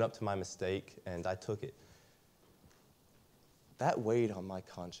own up to my mistake, and I took it. That weighed on my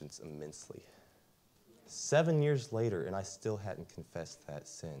conscience immensely. 7 years later, and I still hadn't confessed that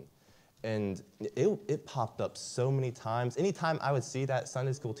sin. And it popped up so many times. Anytime I would see that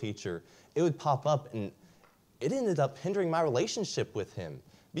Sunday school teacher, it would pop up, and it ended up hindering my relationship with him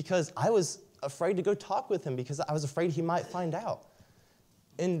because I was afraid to go talk with him because I was afraid he might find out.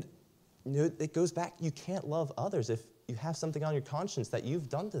 And it goes back, you can't love others if you have something on your conscience that you've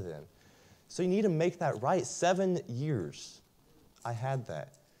done to them. So you need to make that right. 7 years I had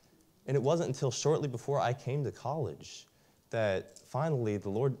that. And it wasn't until shortly before I came to college that finally the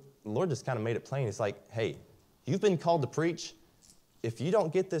Lord just kind of made it plain. It's like, hey, you've been called to preach. If you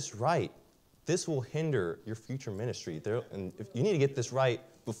don't get this right, this will hinder your future ministry. And if you need to get this right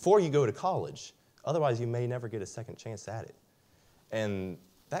before you go to college. Otherwise, you may never get a second chance at it. And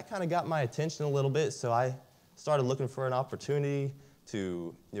that kind of got my attention a little bit, so I started looking for an opportunity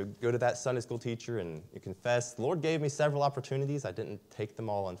to go to that Sunday school teacher and confess. The Lord gave me several opportunities. I didn't take them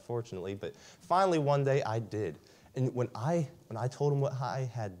all, unfortunately, but finally one day I did. And when I told him what I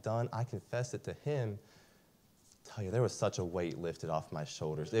had done, I confessed it to him. I tell you, there was such a weight lifted off my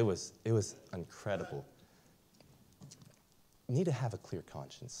shoulders. It was incredible. You need to have a clear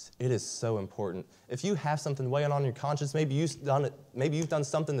conscience. It is so important. If you have something weighing on your conscience, maybe you've done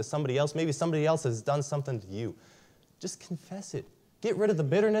something to somebody else, maybe somebody else has done something to you, just confess it. Get rid of the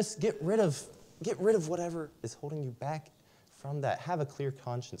bitterness, get rid of whatever is holding you back from that. Have a clear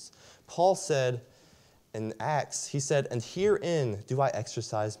conscience. Paul said in Acts, he said, "And herein do I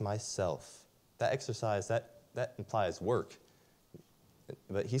exercise myself." That exercise, that implies work.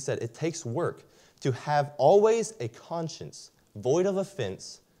 But he said it takes work to have always a conscience void of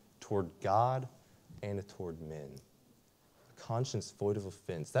offense toward God and toward men. A conscience void of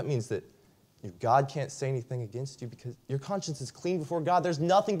offense. That means that God can't say anything against you because your conscience is clean before God. There's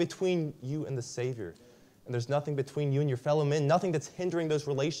nothing between you and the Savior. And there's nothing between you and your fellow men, nothing that's hindering those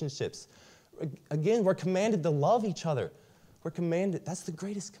relationships. Again, we're commanded to love each other. We're commanded, that's the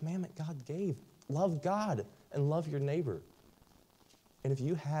greatest commandment God gave. Love God and love your neighbor. And if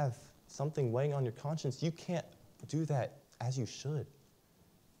you have something weighing on your conscience, you can't do that as you should.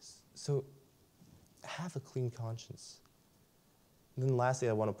 So have a clean conscience. And then lastly,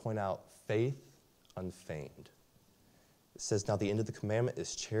 I want to point out faith unfeigned. It says, "Now the end of the commandment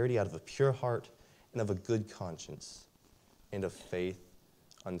is charity out of a pure heart and of a good conscience and of faith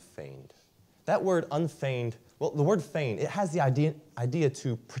unfeigned." That word unfeigned, well, the word feigned, it has the idea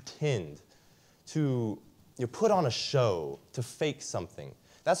to pretend, to put on a show, to fake something.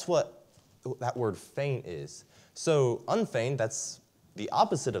 That's what that word feign is. So unfeigned, that's the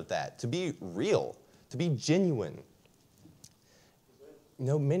opposite of that, to be real, to be genuine.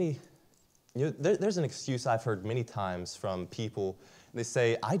 There's an excuse I've heard many times from people. They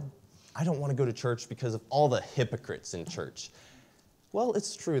say, I don't want to go to church because of all the hypocrites in church. Well,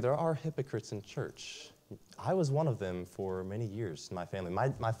 it's true, there are hypocrites in church. I was one of them for many years in my family.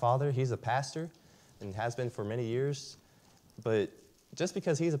 My father, he's a pastor and has been for many years, but just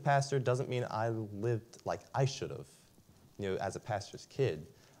because he's a pastor doesn't mean I lived like I should have, as a pastor's kid.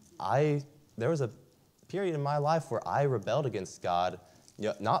 There was a period in my life where I rebelled against God,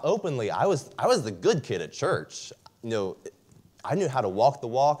 not openly. I was the good kid at church. I knew how to walk the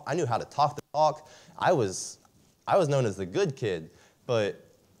walk. I knew how to talk the talk. I was known as the good kid, but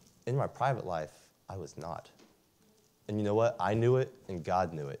in my private life, I was not. And you know what? I knew it, and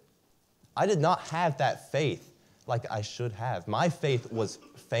God knew it. I did not have that faith like I should have. My faith was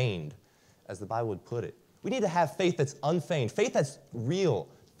feigned, as the Bible would put it. We need to have faith that's unfeigned, faith that's real,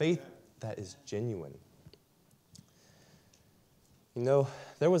 faith that is genuine.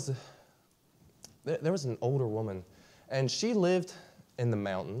 There was an older woman, and she lived in the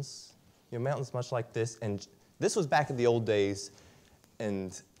mountains, mountains much like this, and this was back in the old days,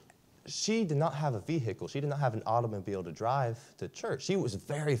 and she did not have a vehicle. She did not have an automobile to drive to church. She was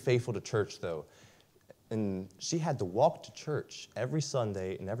very faithful to church, though. And she had to walk to church every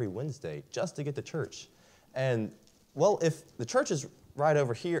Sunday and every Wednesday just to get to church. And, well, if the church is right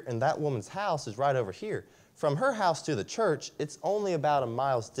over here and that woman's house is right over here, from her house to the church, it's only about a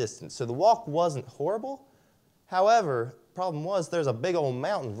mile's distance. So the walk wasn't horrible. However, the problem was there's a big old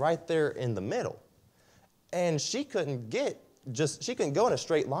mountain right there in the middle. And she couldn't go in a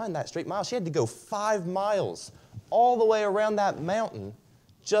straight line, that straight mile. She had to go 5 miles all the way around that mountain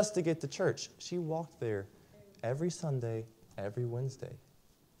just to get to church. She walked there every Sunday, every Wednesday.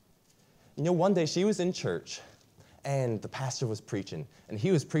 One day she was in church, and the pastor was preaching, and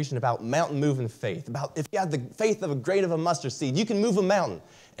he was preaching about mountain moving faith, about if you have the faith of a grain of a mustard seed, you can move a mountain.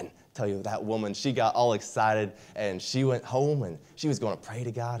 And tell you, that woman, she got all excited, and she went home, and she was going to pray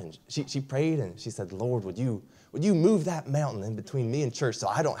to God, and she prayed, and she said, Lord, would you move that mountain in between me and church so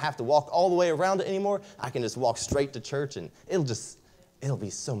I don't have to walk all the way around it anymore? I can just walk straight to church, and it'll be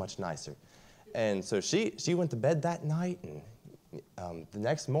so much nicer. And so she went to bed that night, and the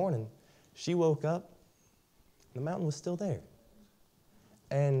next morning, she woke up, the mountain was still there.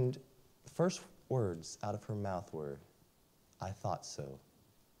 And the first words out of her mouth were, I thought so.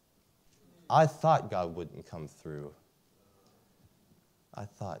 I thought God wouldn't come through. I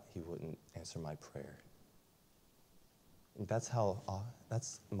thought he wouldn't answer my prayer. And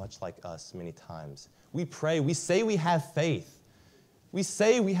that's much like us many times. We pray, we say we have faith. We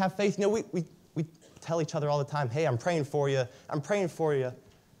say we have faith. You know, we tell each other all the time, hey, I'm praying for you, I'm praying for you.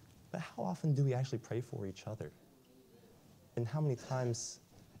 But how often do we actually pray for each other? And how many times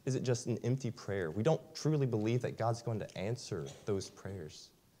is it just an empty prayer? We don't truly believe that God's going to answer those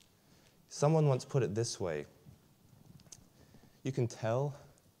prayers. Someone once put it this way: you can tell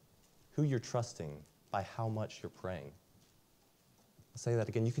who you're trusting by how much you're praying. I'll say that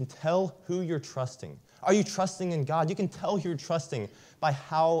again. You can tell who you're trusting. Are you trusting in God? You can tell who you're trusting by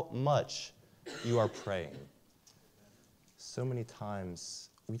how much you are praying. So many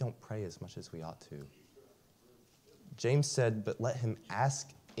times we don't pray as much as we ought to. James said, but let him ask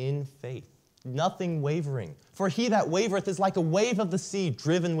in faith, nothing wavering. For he that wavereth is like a wave of the sea,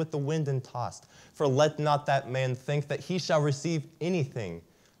 driven with the wind and tossed. For let not that man think that he shall receive anything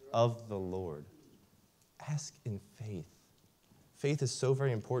of the Lord. Ask in faith. Faith is so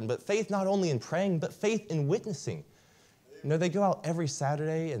very important, but faith not only in praying, but faith in witnessing. You know, they go out every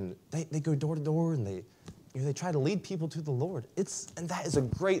Saturday, and they go door to door, and they try to lead people to the Lord. And that is a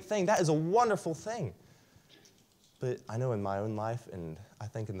great thing. That is a wonderful thing. But I know in my own life, and I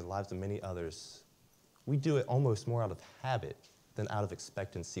think in the lives of many others, we do it almost more out of habit than out of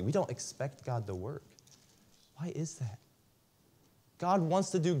expectancy. We don't expect God to work. Why is that? God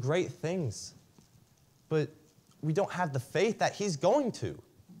wants to do great things, but we don't have the faith that he's going to. You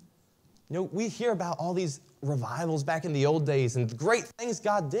know, we hear about all these revivals back in the old days and the great things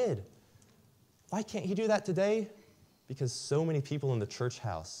God did. Why can't he do that today? Because so many people in the church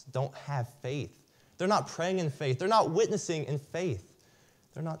house don't have faith. They're not praying in faith. They're not witnessing in faith.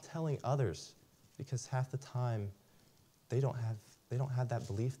 They're not telling others because half the time they don't have that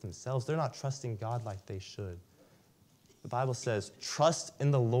belief themselves. They're not trusting God like they should. The Bible says, trust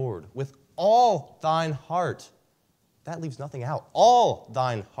in the Lord with all thine heart. That leaves nothing out. All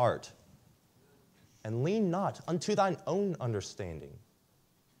thine heart. And lean not unto thine own understanding.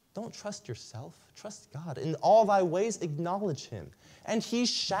 Don't trust yourself. Trust God. In all thy ways acknowledge him, and he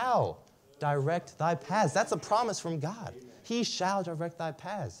shall direct thy paths. That's a promise from God. He shall direct thy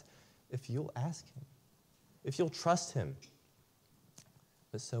paths if you'll ask him, if you'll trust him.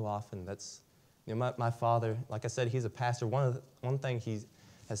 But so often my father, like I said, he's a pastor. One thing he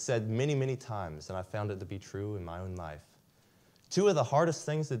has said many, many times, and I found it to be true in my own life. 2 of the hardest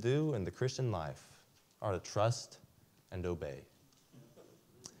things to do in the Christian life are to trust and obey.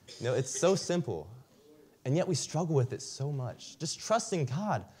 You know, it's so simple, and yet we struggle with it so much. Just trusting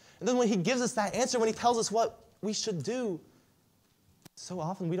God. And then when he gives us that answer, when he tells us what we should do, so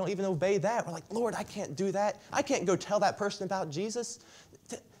often we don't even obey that. We're like, Lord, I can't do that. I can't go tell that person about Jesus.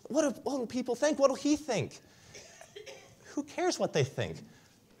 What will people think? What will he think? Who cares what they think?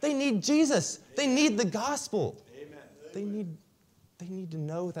 They need Jesus. They need the gospel. Amen. They need to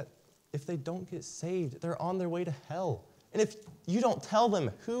know that if they don't get saved, they're on their way to hell. And if you don't tell them,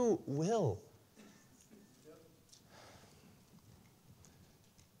 who will?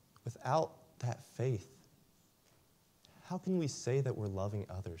 Without that faith, how can we say that we're loving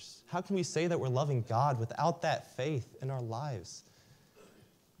others? How can we say that we're loving God without that faith in our lives?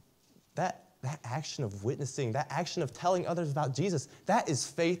 That action of witnessing, that action of telling others about Jesus, that is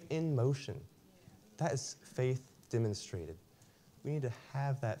faith in motion. That is faith demonstrated. We need to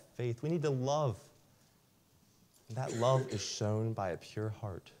have that faith. We need to love. And that love is shown by a pure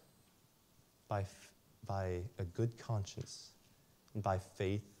heart, by a good conscience, and by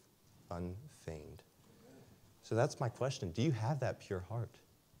faith unfeigned. So that's my question. Do you have that pure heart?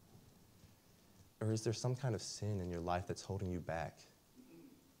 Or is there some kind of sin in your life that's holding you back?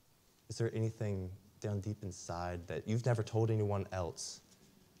 Is there anything down deep inside that you've never told anyone else,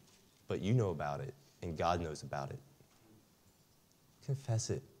 but you know about it and God knows about it? Confess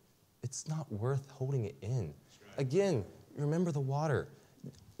it. It's not worth holding it in. Again, remember the water.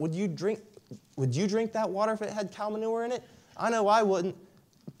 Would you drink that water if it had cow manure in it? I know I wouldn't.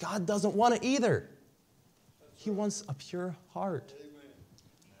 God doesn't want it either. He wants a pure heart.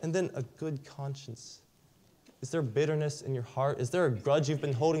 And then a good conscience. Is there bitterness in your heart? Is there a grudge you've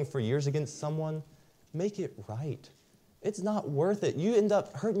been holding for years against someone? Make it right. It's not worth it. You end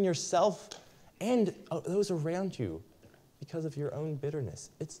up hurting yourself and those around you because of your own bitterness.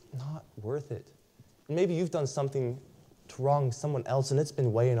 It's not worth it. And maybe you've done something to wrong someone else and it's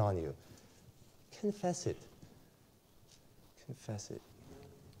been weighing on you. Confess it. Confess it.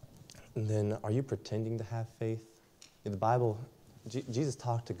 And then, are you pretending to have faith? In the Bible, Jesus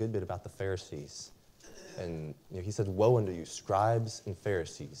talked a good bit about the Pharisees. And he said, woe unto you, scribes and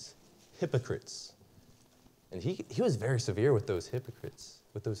Pharisees, hypocrites. And he was very severe with those hypocrites,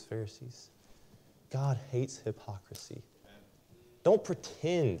 with those Pharisees. God hates hypocrisy. Don't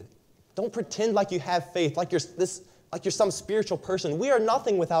pretend. Don't pretend like you have faith, like you're some spiritual person. We are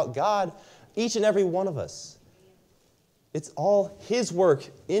nothing without God, each and every one of us. It's all His work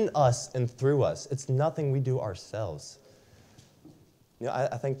in us and through us. It's nothing we do ourselves.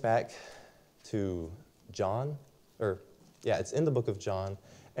 I think back to John, it's in the book of John,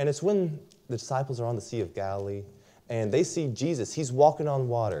 and it's when the disciples are on the Sea of Galilee, and they see Jesus. He's walking on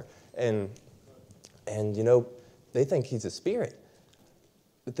water, and they think he's a spirit.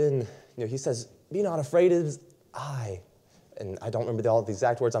 But then, he says, be not afraid, it is I. And I don't remember all the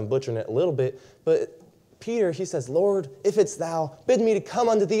exact words. I'm butchering it a little bit. But Peter, he says, Lord, if it's thou, bid me to come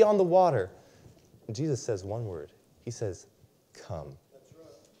unto thee on the water. And Jesus says one word. He says, come.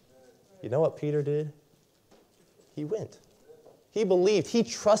 You know what Peter did? He went. He believed. He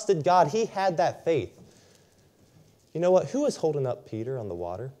trusted God. He had that faith. You know what? Who was holding up Peter on the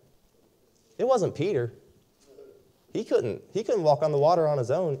water? It wasn't Peter. He couldn't walk on the water on his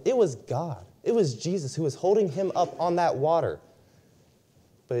own. It was God. It was Jesus who was holding him up on that water.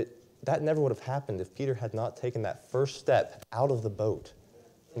 But that never would have happened if Peter had not taken that first step out of the boat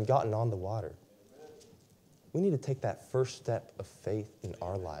and gotten on the water. We need to take that first step of faith in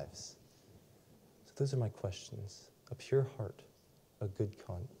our lives. So those are my questions. A pure heart, a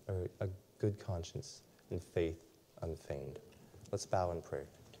good conscience, and faith unfeigned. Let's bow in prayer.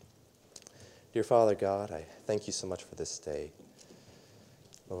 Dear Father God, I thank you so much for this day.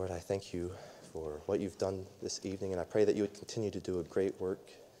 Lord, I thank you for what you've done this evening, and I pray that you would continue to do a great work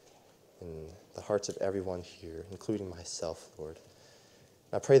in the hearts of everyone here, including myself, Lord.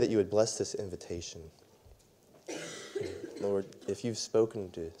 And I pray that you would bless this invitation. Lord, if you've spoken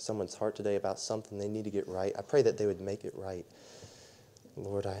to someone's heart today about something they need to get right, I pray that they would make it right.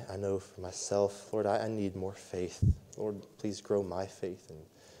 Lord, I know for myself, Lord, I need more faith. Lord, please grow my faith and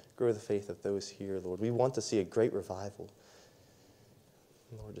grow the faith of those here, Lord. We want to see a great revival.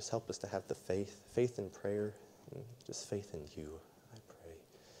 Lord, just help us to have the faith in prayer, and just faith in you, I pray.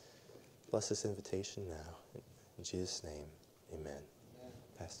 Bless this invitation now. In Jesus' name, amen.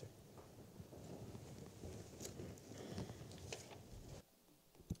 Pastor.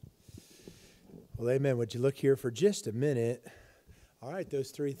 Well, amen. Would you look here for just a minute? All right, those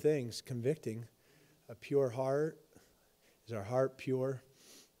three things, convicting. A pure heart. Is our heart pure?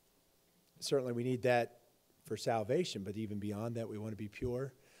 Certainly we need that for salvation, but even beyond that, we want to be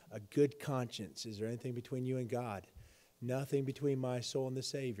pure. A good conscience. Is there anything between you and God? Nothing between my soul and the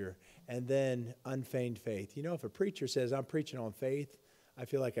Savior. And then unfeigned faith. You know, if a preacher says, I'm preaching on faith, I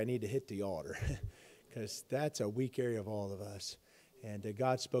feel like I need to hit the altar because that's a weak area of all of us. And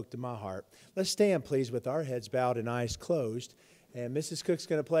God spoke to my heart. Let's stand, please, with our heads bowed and eyes closed. And Mrs. Cook's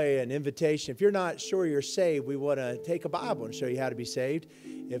going to play an invitation. If you're not sure you're saved, we want to take a Bible and show you how to be saved.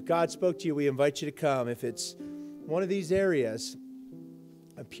 If God spoke to you, we invite you to come. If it's one of these areas,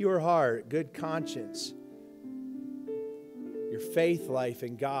 a pure heart, good conscience, your faith life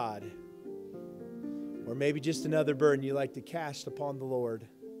in God, or maybe just another burden you like to cast upon the Lord.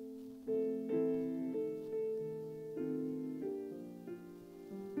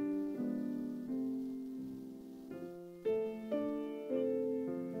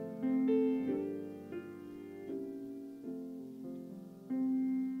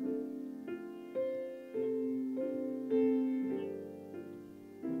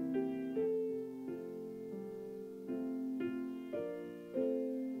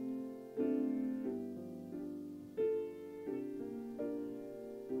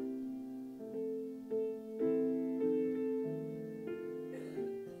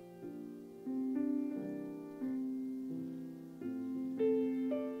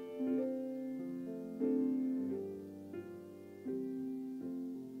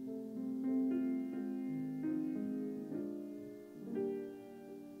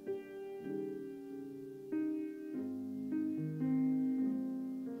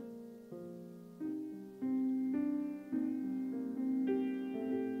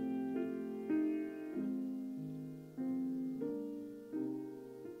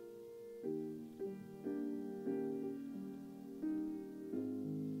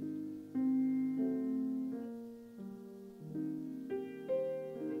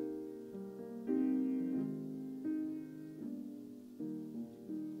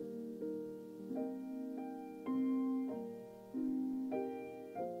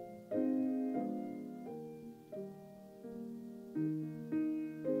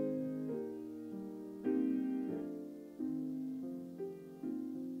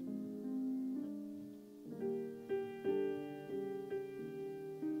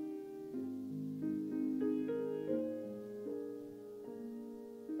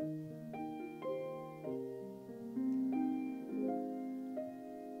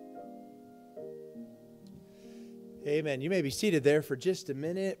 Amen. You may be seated there for just a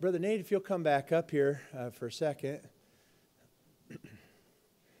minute. Brother Nate, if you'll come back up here for a second. Why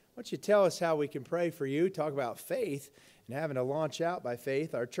don't you tell us how we can pray for you, talk about faith and having to launch out by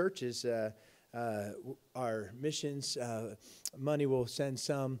faith. Our churches, our missions, money will send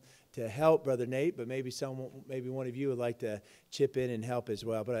some to help Brother Nate, but maybe one of you would like to chip in and help as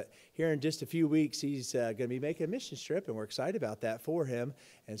well. But here in just a few weeks, he's going to be making a mission trip, and we're excited about that for him.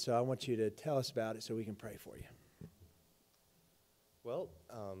 And so I want you to tell us about it so we can pray for you. Well,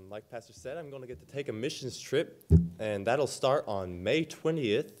 like Pastor said, I'm going to get to take a missions trip, and that'll start on May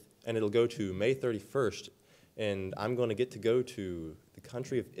 20th, and it'll go to May 31st. And I'm going to get to go to the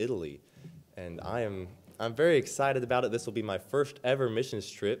country of Italy, and I'm very excited about it. This will be my first ever missions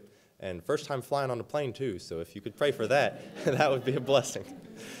trip, and first time flying on a plane too. So if you could pray for that, that would be a blessing.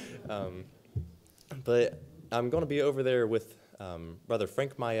 But I'm going to be over there with Brother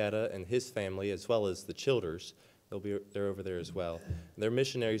Frank Maeta and his family, as well as the Childers. They're over there as well. They're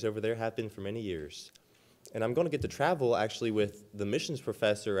missionaries over there, have been for many years. And I'm going to get to travel actually with the missions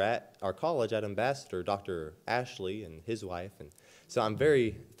professor at our college at Ambassador, Dr. Ashley, and his wife. And so I'm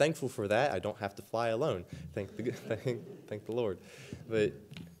very thankful for that. I don't have to fly alone. Thank the Lord. But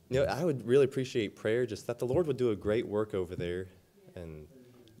I would really appreciate prayer, just that the Lord would do a great work over there, and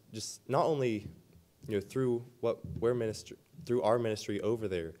just not only through through our ministry over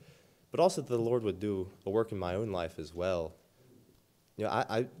there, but also that the Lord would do a work in my own life as well.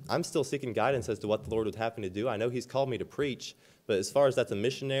 I'm still seeking guidance as to what the Lord would have me to do. I know He's called me to preach, but as far as that's a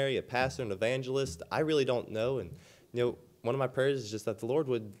missionary, a pastor, an evangelist, I really don't know. And one of my prayers is just that the Lord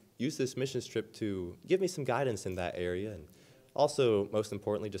would use this missions trip to give me some guidance in that area, and also, most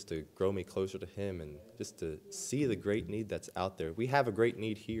importantly, just to grow me closer to Him and just to see the great need that's out there. We have a great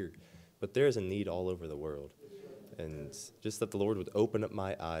need here, but there is a need all over the world. And just that the Lord would open up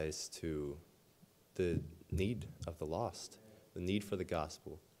my eyes to the need of the lost, the need for the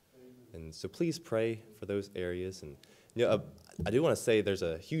gospel. And so please pray for those areas. And I do want to say there's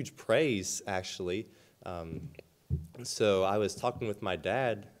a huge praise, actually. So I was talking with my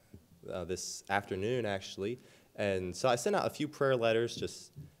dad this afternoon, actually. And so I sent out a few prayer letters,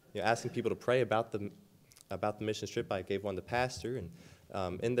 just asking people to pray about the mission trip. I gave one to Pastor, and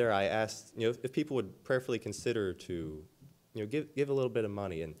in there I asked if people would prayerfully consider to give a little bit of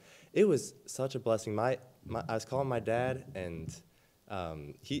money. And it was such a blessing. I was calling my dad, and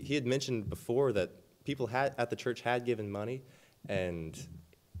he had mentioned before that people at the church had given money, and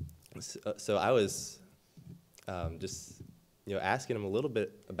so I was just asking him a little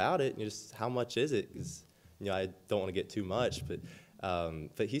bit about it, and just how much is it? Because I don't want to get too much, but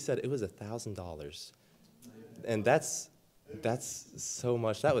he said it was $1,000, and that's so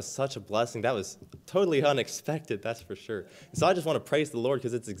much. That was such a blessing. That was totally unexpected, that's for sure. So I just want to praise the Lord,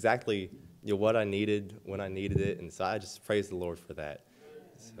 because it's exactly what I needed when I needed it, and so I just praise the Lord for that.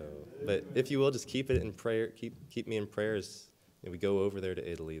 So, but if you will, just keep it in prayer. Keep me in prayer as we go over there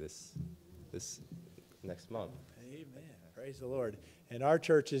to Italy this next month. Amen. Praise the Lord. And our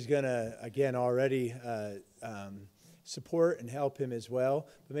church is going to, again, already support and help him as well.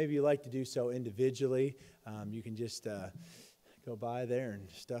 But maybe you'd like to do so individually. You can just go by there and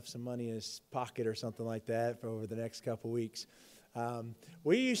stuff some money in his pocket or something like that for over the next couple weeks.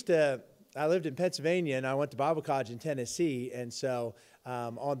 I lived in Pennsylvania, and I went to Bible college in Tennessee. And so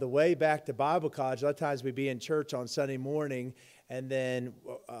on the way back to Bible college, a lot of times we'd be in church on Sunday morning, and then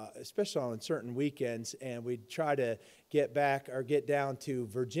especially on certain weekends, and we'd try to get down to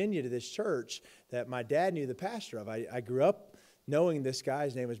Virginia to this church that my dad knew the pastor of. I grew up knowing this guy.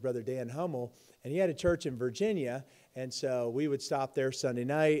 His name was Brother Dan Hummel, and he had a church in Virginia, and so we would stop there Sunday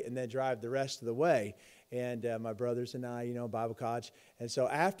night and then drive the rest of the way. And my brothers and I, Bible college. And so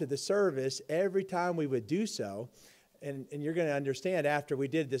after the service, every time we would do so, and you're going to understand, after we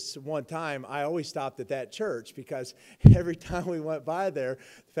did this one time, I always stopped at that church, because every time we went by there,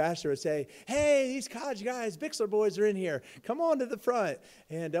 the pastor would say, "Hey, these college guys, Bixler boys are in here. Come on to the front.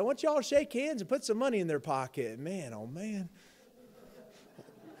 And I want you all to shake hands and put some money in their pocket." Man, oh man.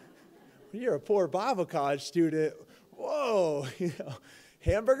 When you're a poor Bible college student, whoa,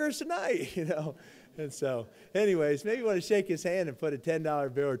 hamburgers tonight, And so, anyways, maybe you want to shake his hand and put a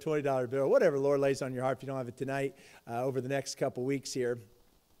 $10 bill or $20 bill, whatever the Lord lays on your heart, if you don't have it tonight, over the next couple weeks here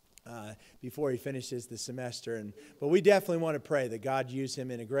before he finishes the semester. But we definitely want to pray that God use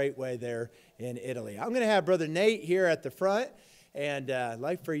him in a great way there in Italy. I'm going to have Brother Nate here at the front, and I'd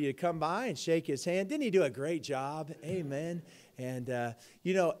like for you to come by and shake his hand. Didn't he do a great job? Amen. And,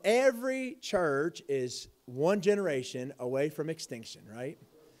 every church is one generation away from extinction, right?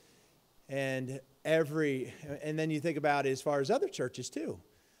 And then you think about it as far as other churches too.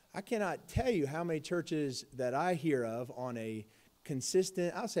 I cannot tell you how many churches that I hear of on a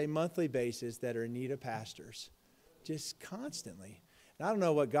consistent, I'll say monthly basis, that are in need of pastors, just constantly. And I don't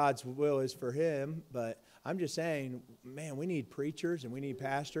know what God's will is for him, but I'm just saying, man, we need preachers and we need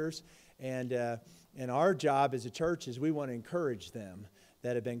pastors, and our job as a church is we want to encourage them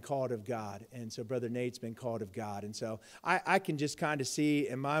that have been called of God. And so Brother Nate's been called of God. And so I can just kind of see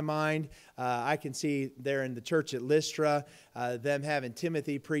in my mind, I can see there in the church at Lystra, them having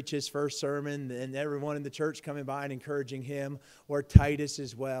Timothy preach his first sermon and everyone in the church coming by and encouraging him, or Titus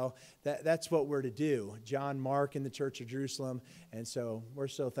as well. That's what we're to do. John Mark in the Church of Jerusalem. And so we're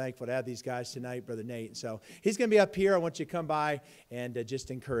so thankful to have these guys tonight, Brother Nate. And so he's going to be up here. I want you to come by and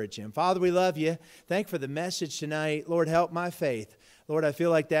just encourage him. Father, we love you. Thank you for the message tonight. Lord, help my faith. Lord, I feel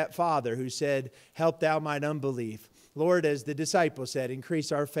like that father who said, help thou mine unbelief. Lord, as the disciples said,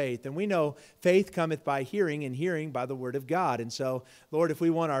 increase our faith. And we know faith cometh by hearing, and hearing by the word of God. And so, Lord, if we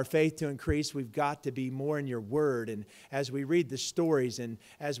want our faith to increase, we've got to be more in your word. And as we read the stories and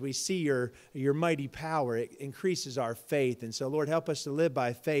as we see your mighty power, it increases our faith. And so, Lord, help us to live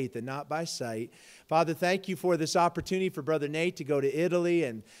by faith and not by sight. Father, thank you for this opportunity for Brother Nate to go to Italy.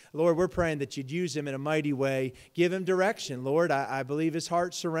 And Lord, we're praying that you'd use him in a mighty way. Give him direction. Lord, I believe his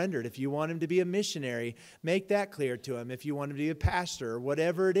heart surrendered. If you want him to be a missionary, make that clear to him. If you want him to be a pastor or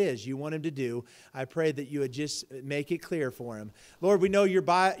whatever it is you want him to do, I pray that you would just make it clear for him. Lord, we know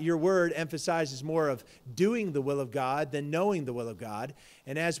your word emphasizes more of doing the will of God than knowing the will of God.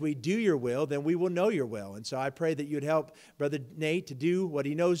 And as we do your will, then we will know your will. And so I pray that you'd help Brother Nate to do what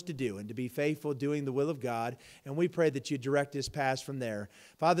he knows to do and to be faithful doing the will of God. And we pray that you direct his path from there.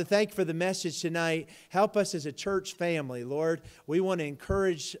 Father, thank you for the message tonight. Help us as a church family, Lord. We want to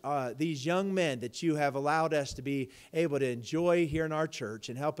encourage these young men that you have allowed us to be able to enjoy here in our church,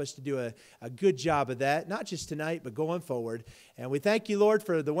 and help us to do a good job of that, not just tonight, but going forward. And we thank you, Lord,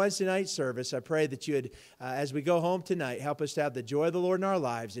 for the Wednesday night service. I pray that you would, as we go home tonight, help us to have the joy of the Lord in our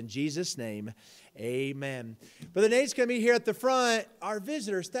lives. In Jesus' name, amen. Brother Nate's going to be here at the front. Our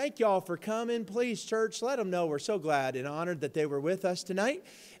visitors, thank y'all for coming. Please, church, let them know we're so glad and honored that they were with us tonight.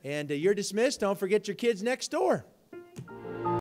 And you're dismissed. Don't forget your kids next door.